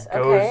 isn't it?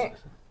 Okay.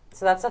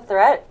 So that's a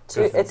threat.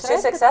 It's 2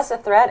 success, a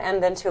threat,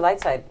 and then 2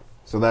 light side.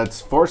 So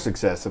that's 4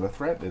 success and a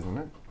threat, isn't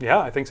it? Yeah,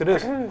 I think it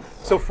is.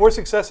 So 4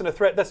 success and a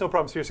threat, that's no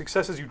problem. So your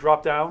successes, you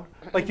drop down.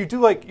 Like you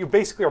do, you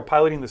basically are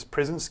piloting this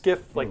prison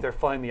skiff, like they're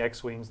flying the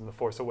X-Wings in The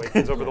Force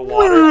Awakens over the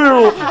water.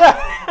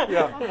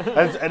 Yeah.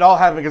 And it all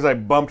happened because I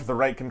bumped the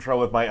right control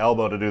with my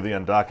elbow to do the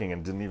undocking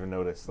and didn't even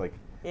notice. Like,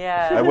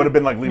 Yeah. I would have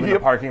been like leaving the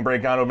parking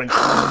brake on,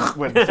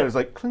 when it was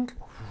like clink.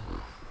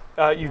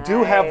 You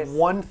do have Nice.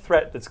 1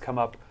 threat that's come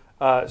up.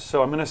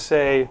 So I'm going to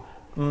say,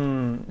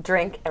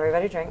 Drink.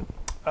 Everybody drink.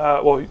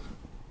 well,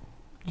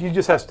 he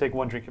just has to take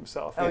 1 drink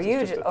himself. Oh, It's you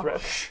just ju- a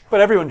threat.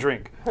 But everyone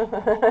drink.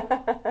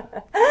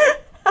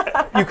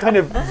 You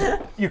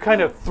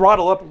kind of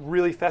throttle up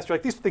really fast. You're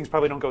like, these things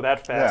probably don't go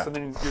that fast. Yeah.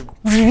 And then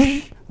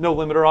you no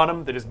limiter on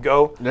them. They just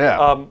go.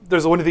 Yeah.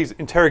 There's one of these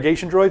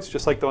interrogation droids,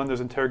 just like the one that's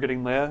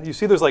interrogating Leia. You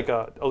see there's like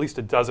at least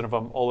a dozen of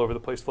them all over the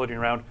place floating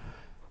around.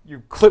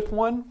 You clip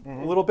one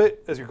a little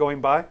bit as you're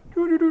going by.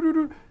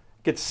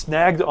 Gets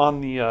snagged on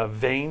the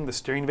vane, the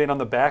steering vane on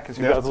the back, as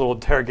you've got this little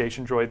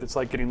interrogation droid that's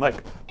like getting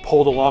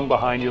pulled along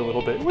behind you a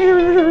little bit.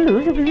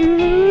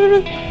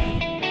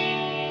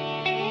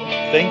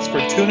 Thanks for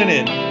tuning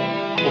in.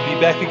 We'll be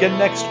back again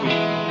next week.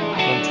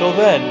 Until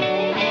then,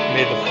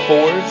 may the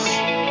Force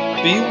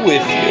be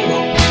with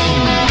you.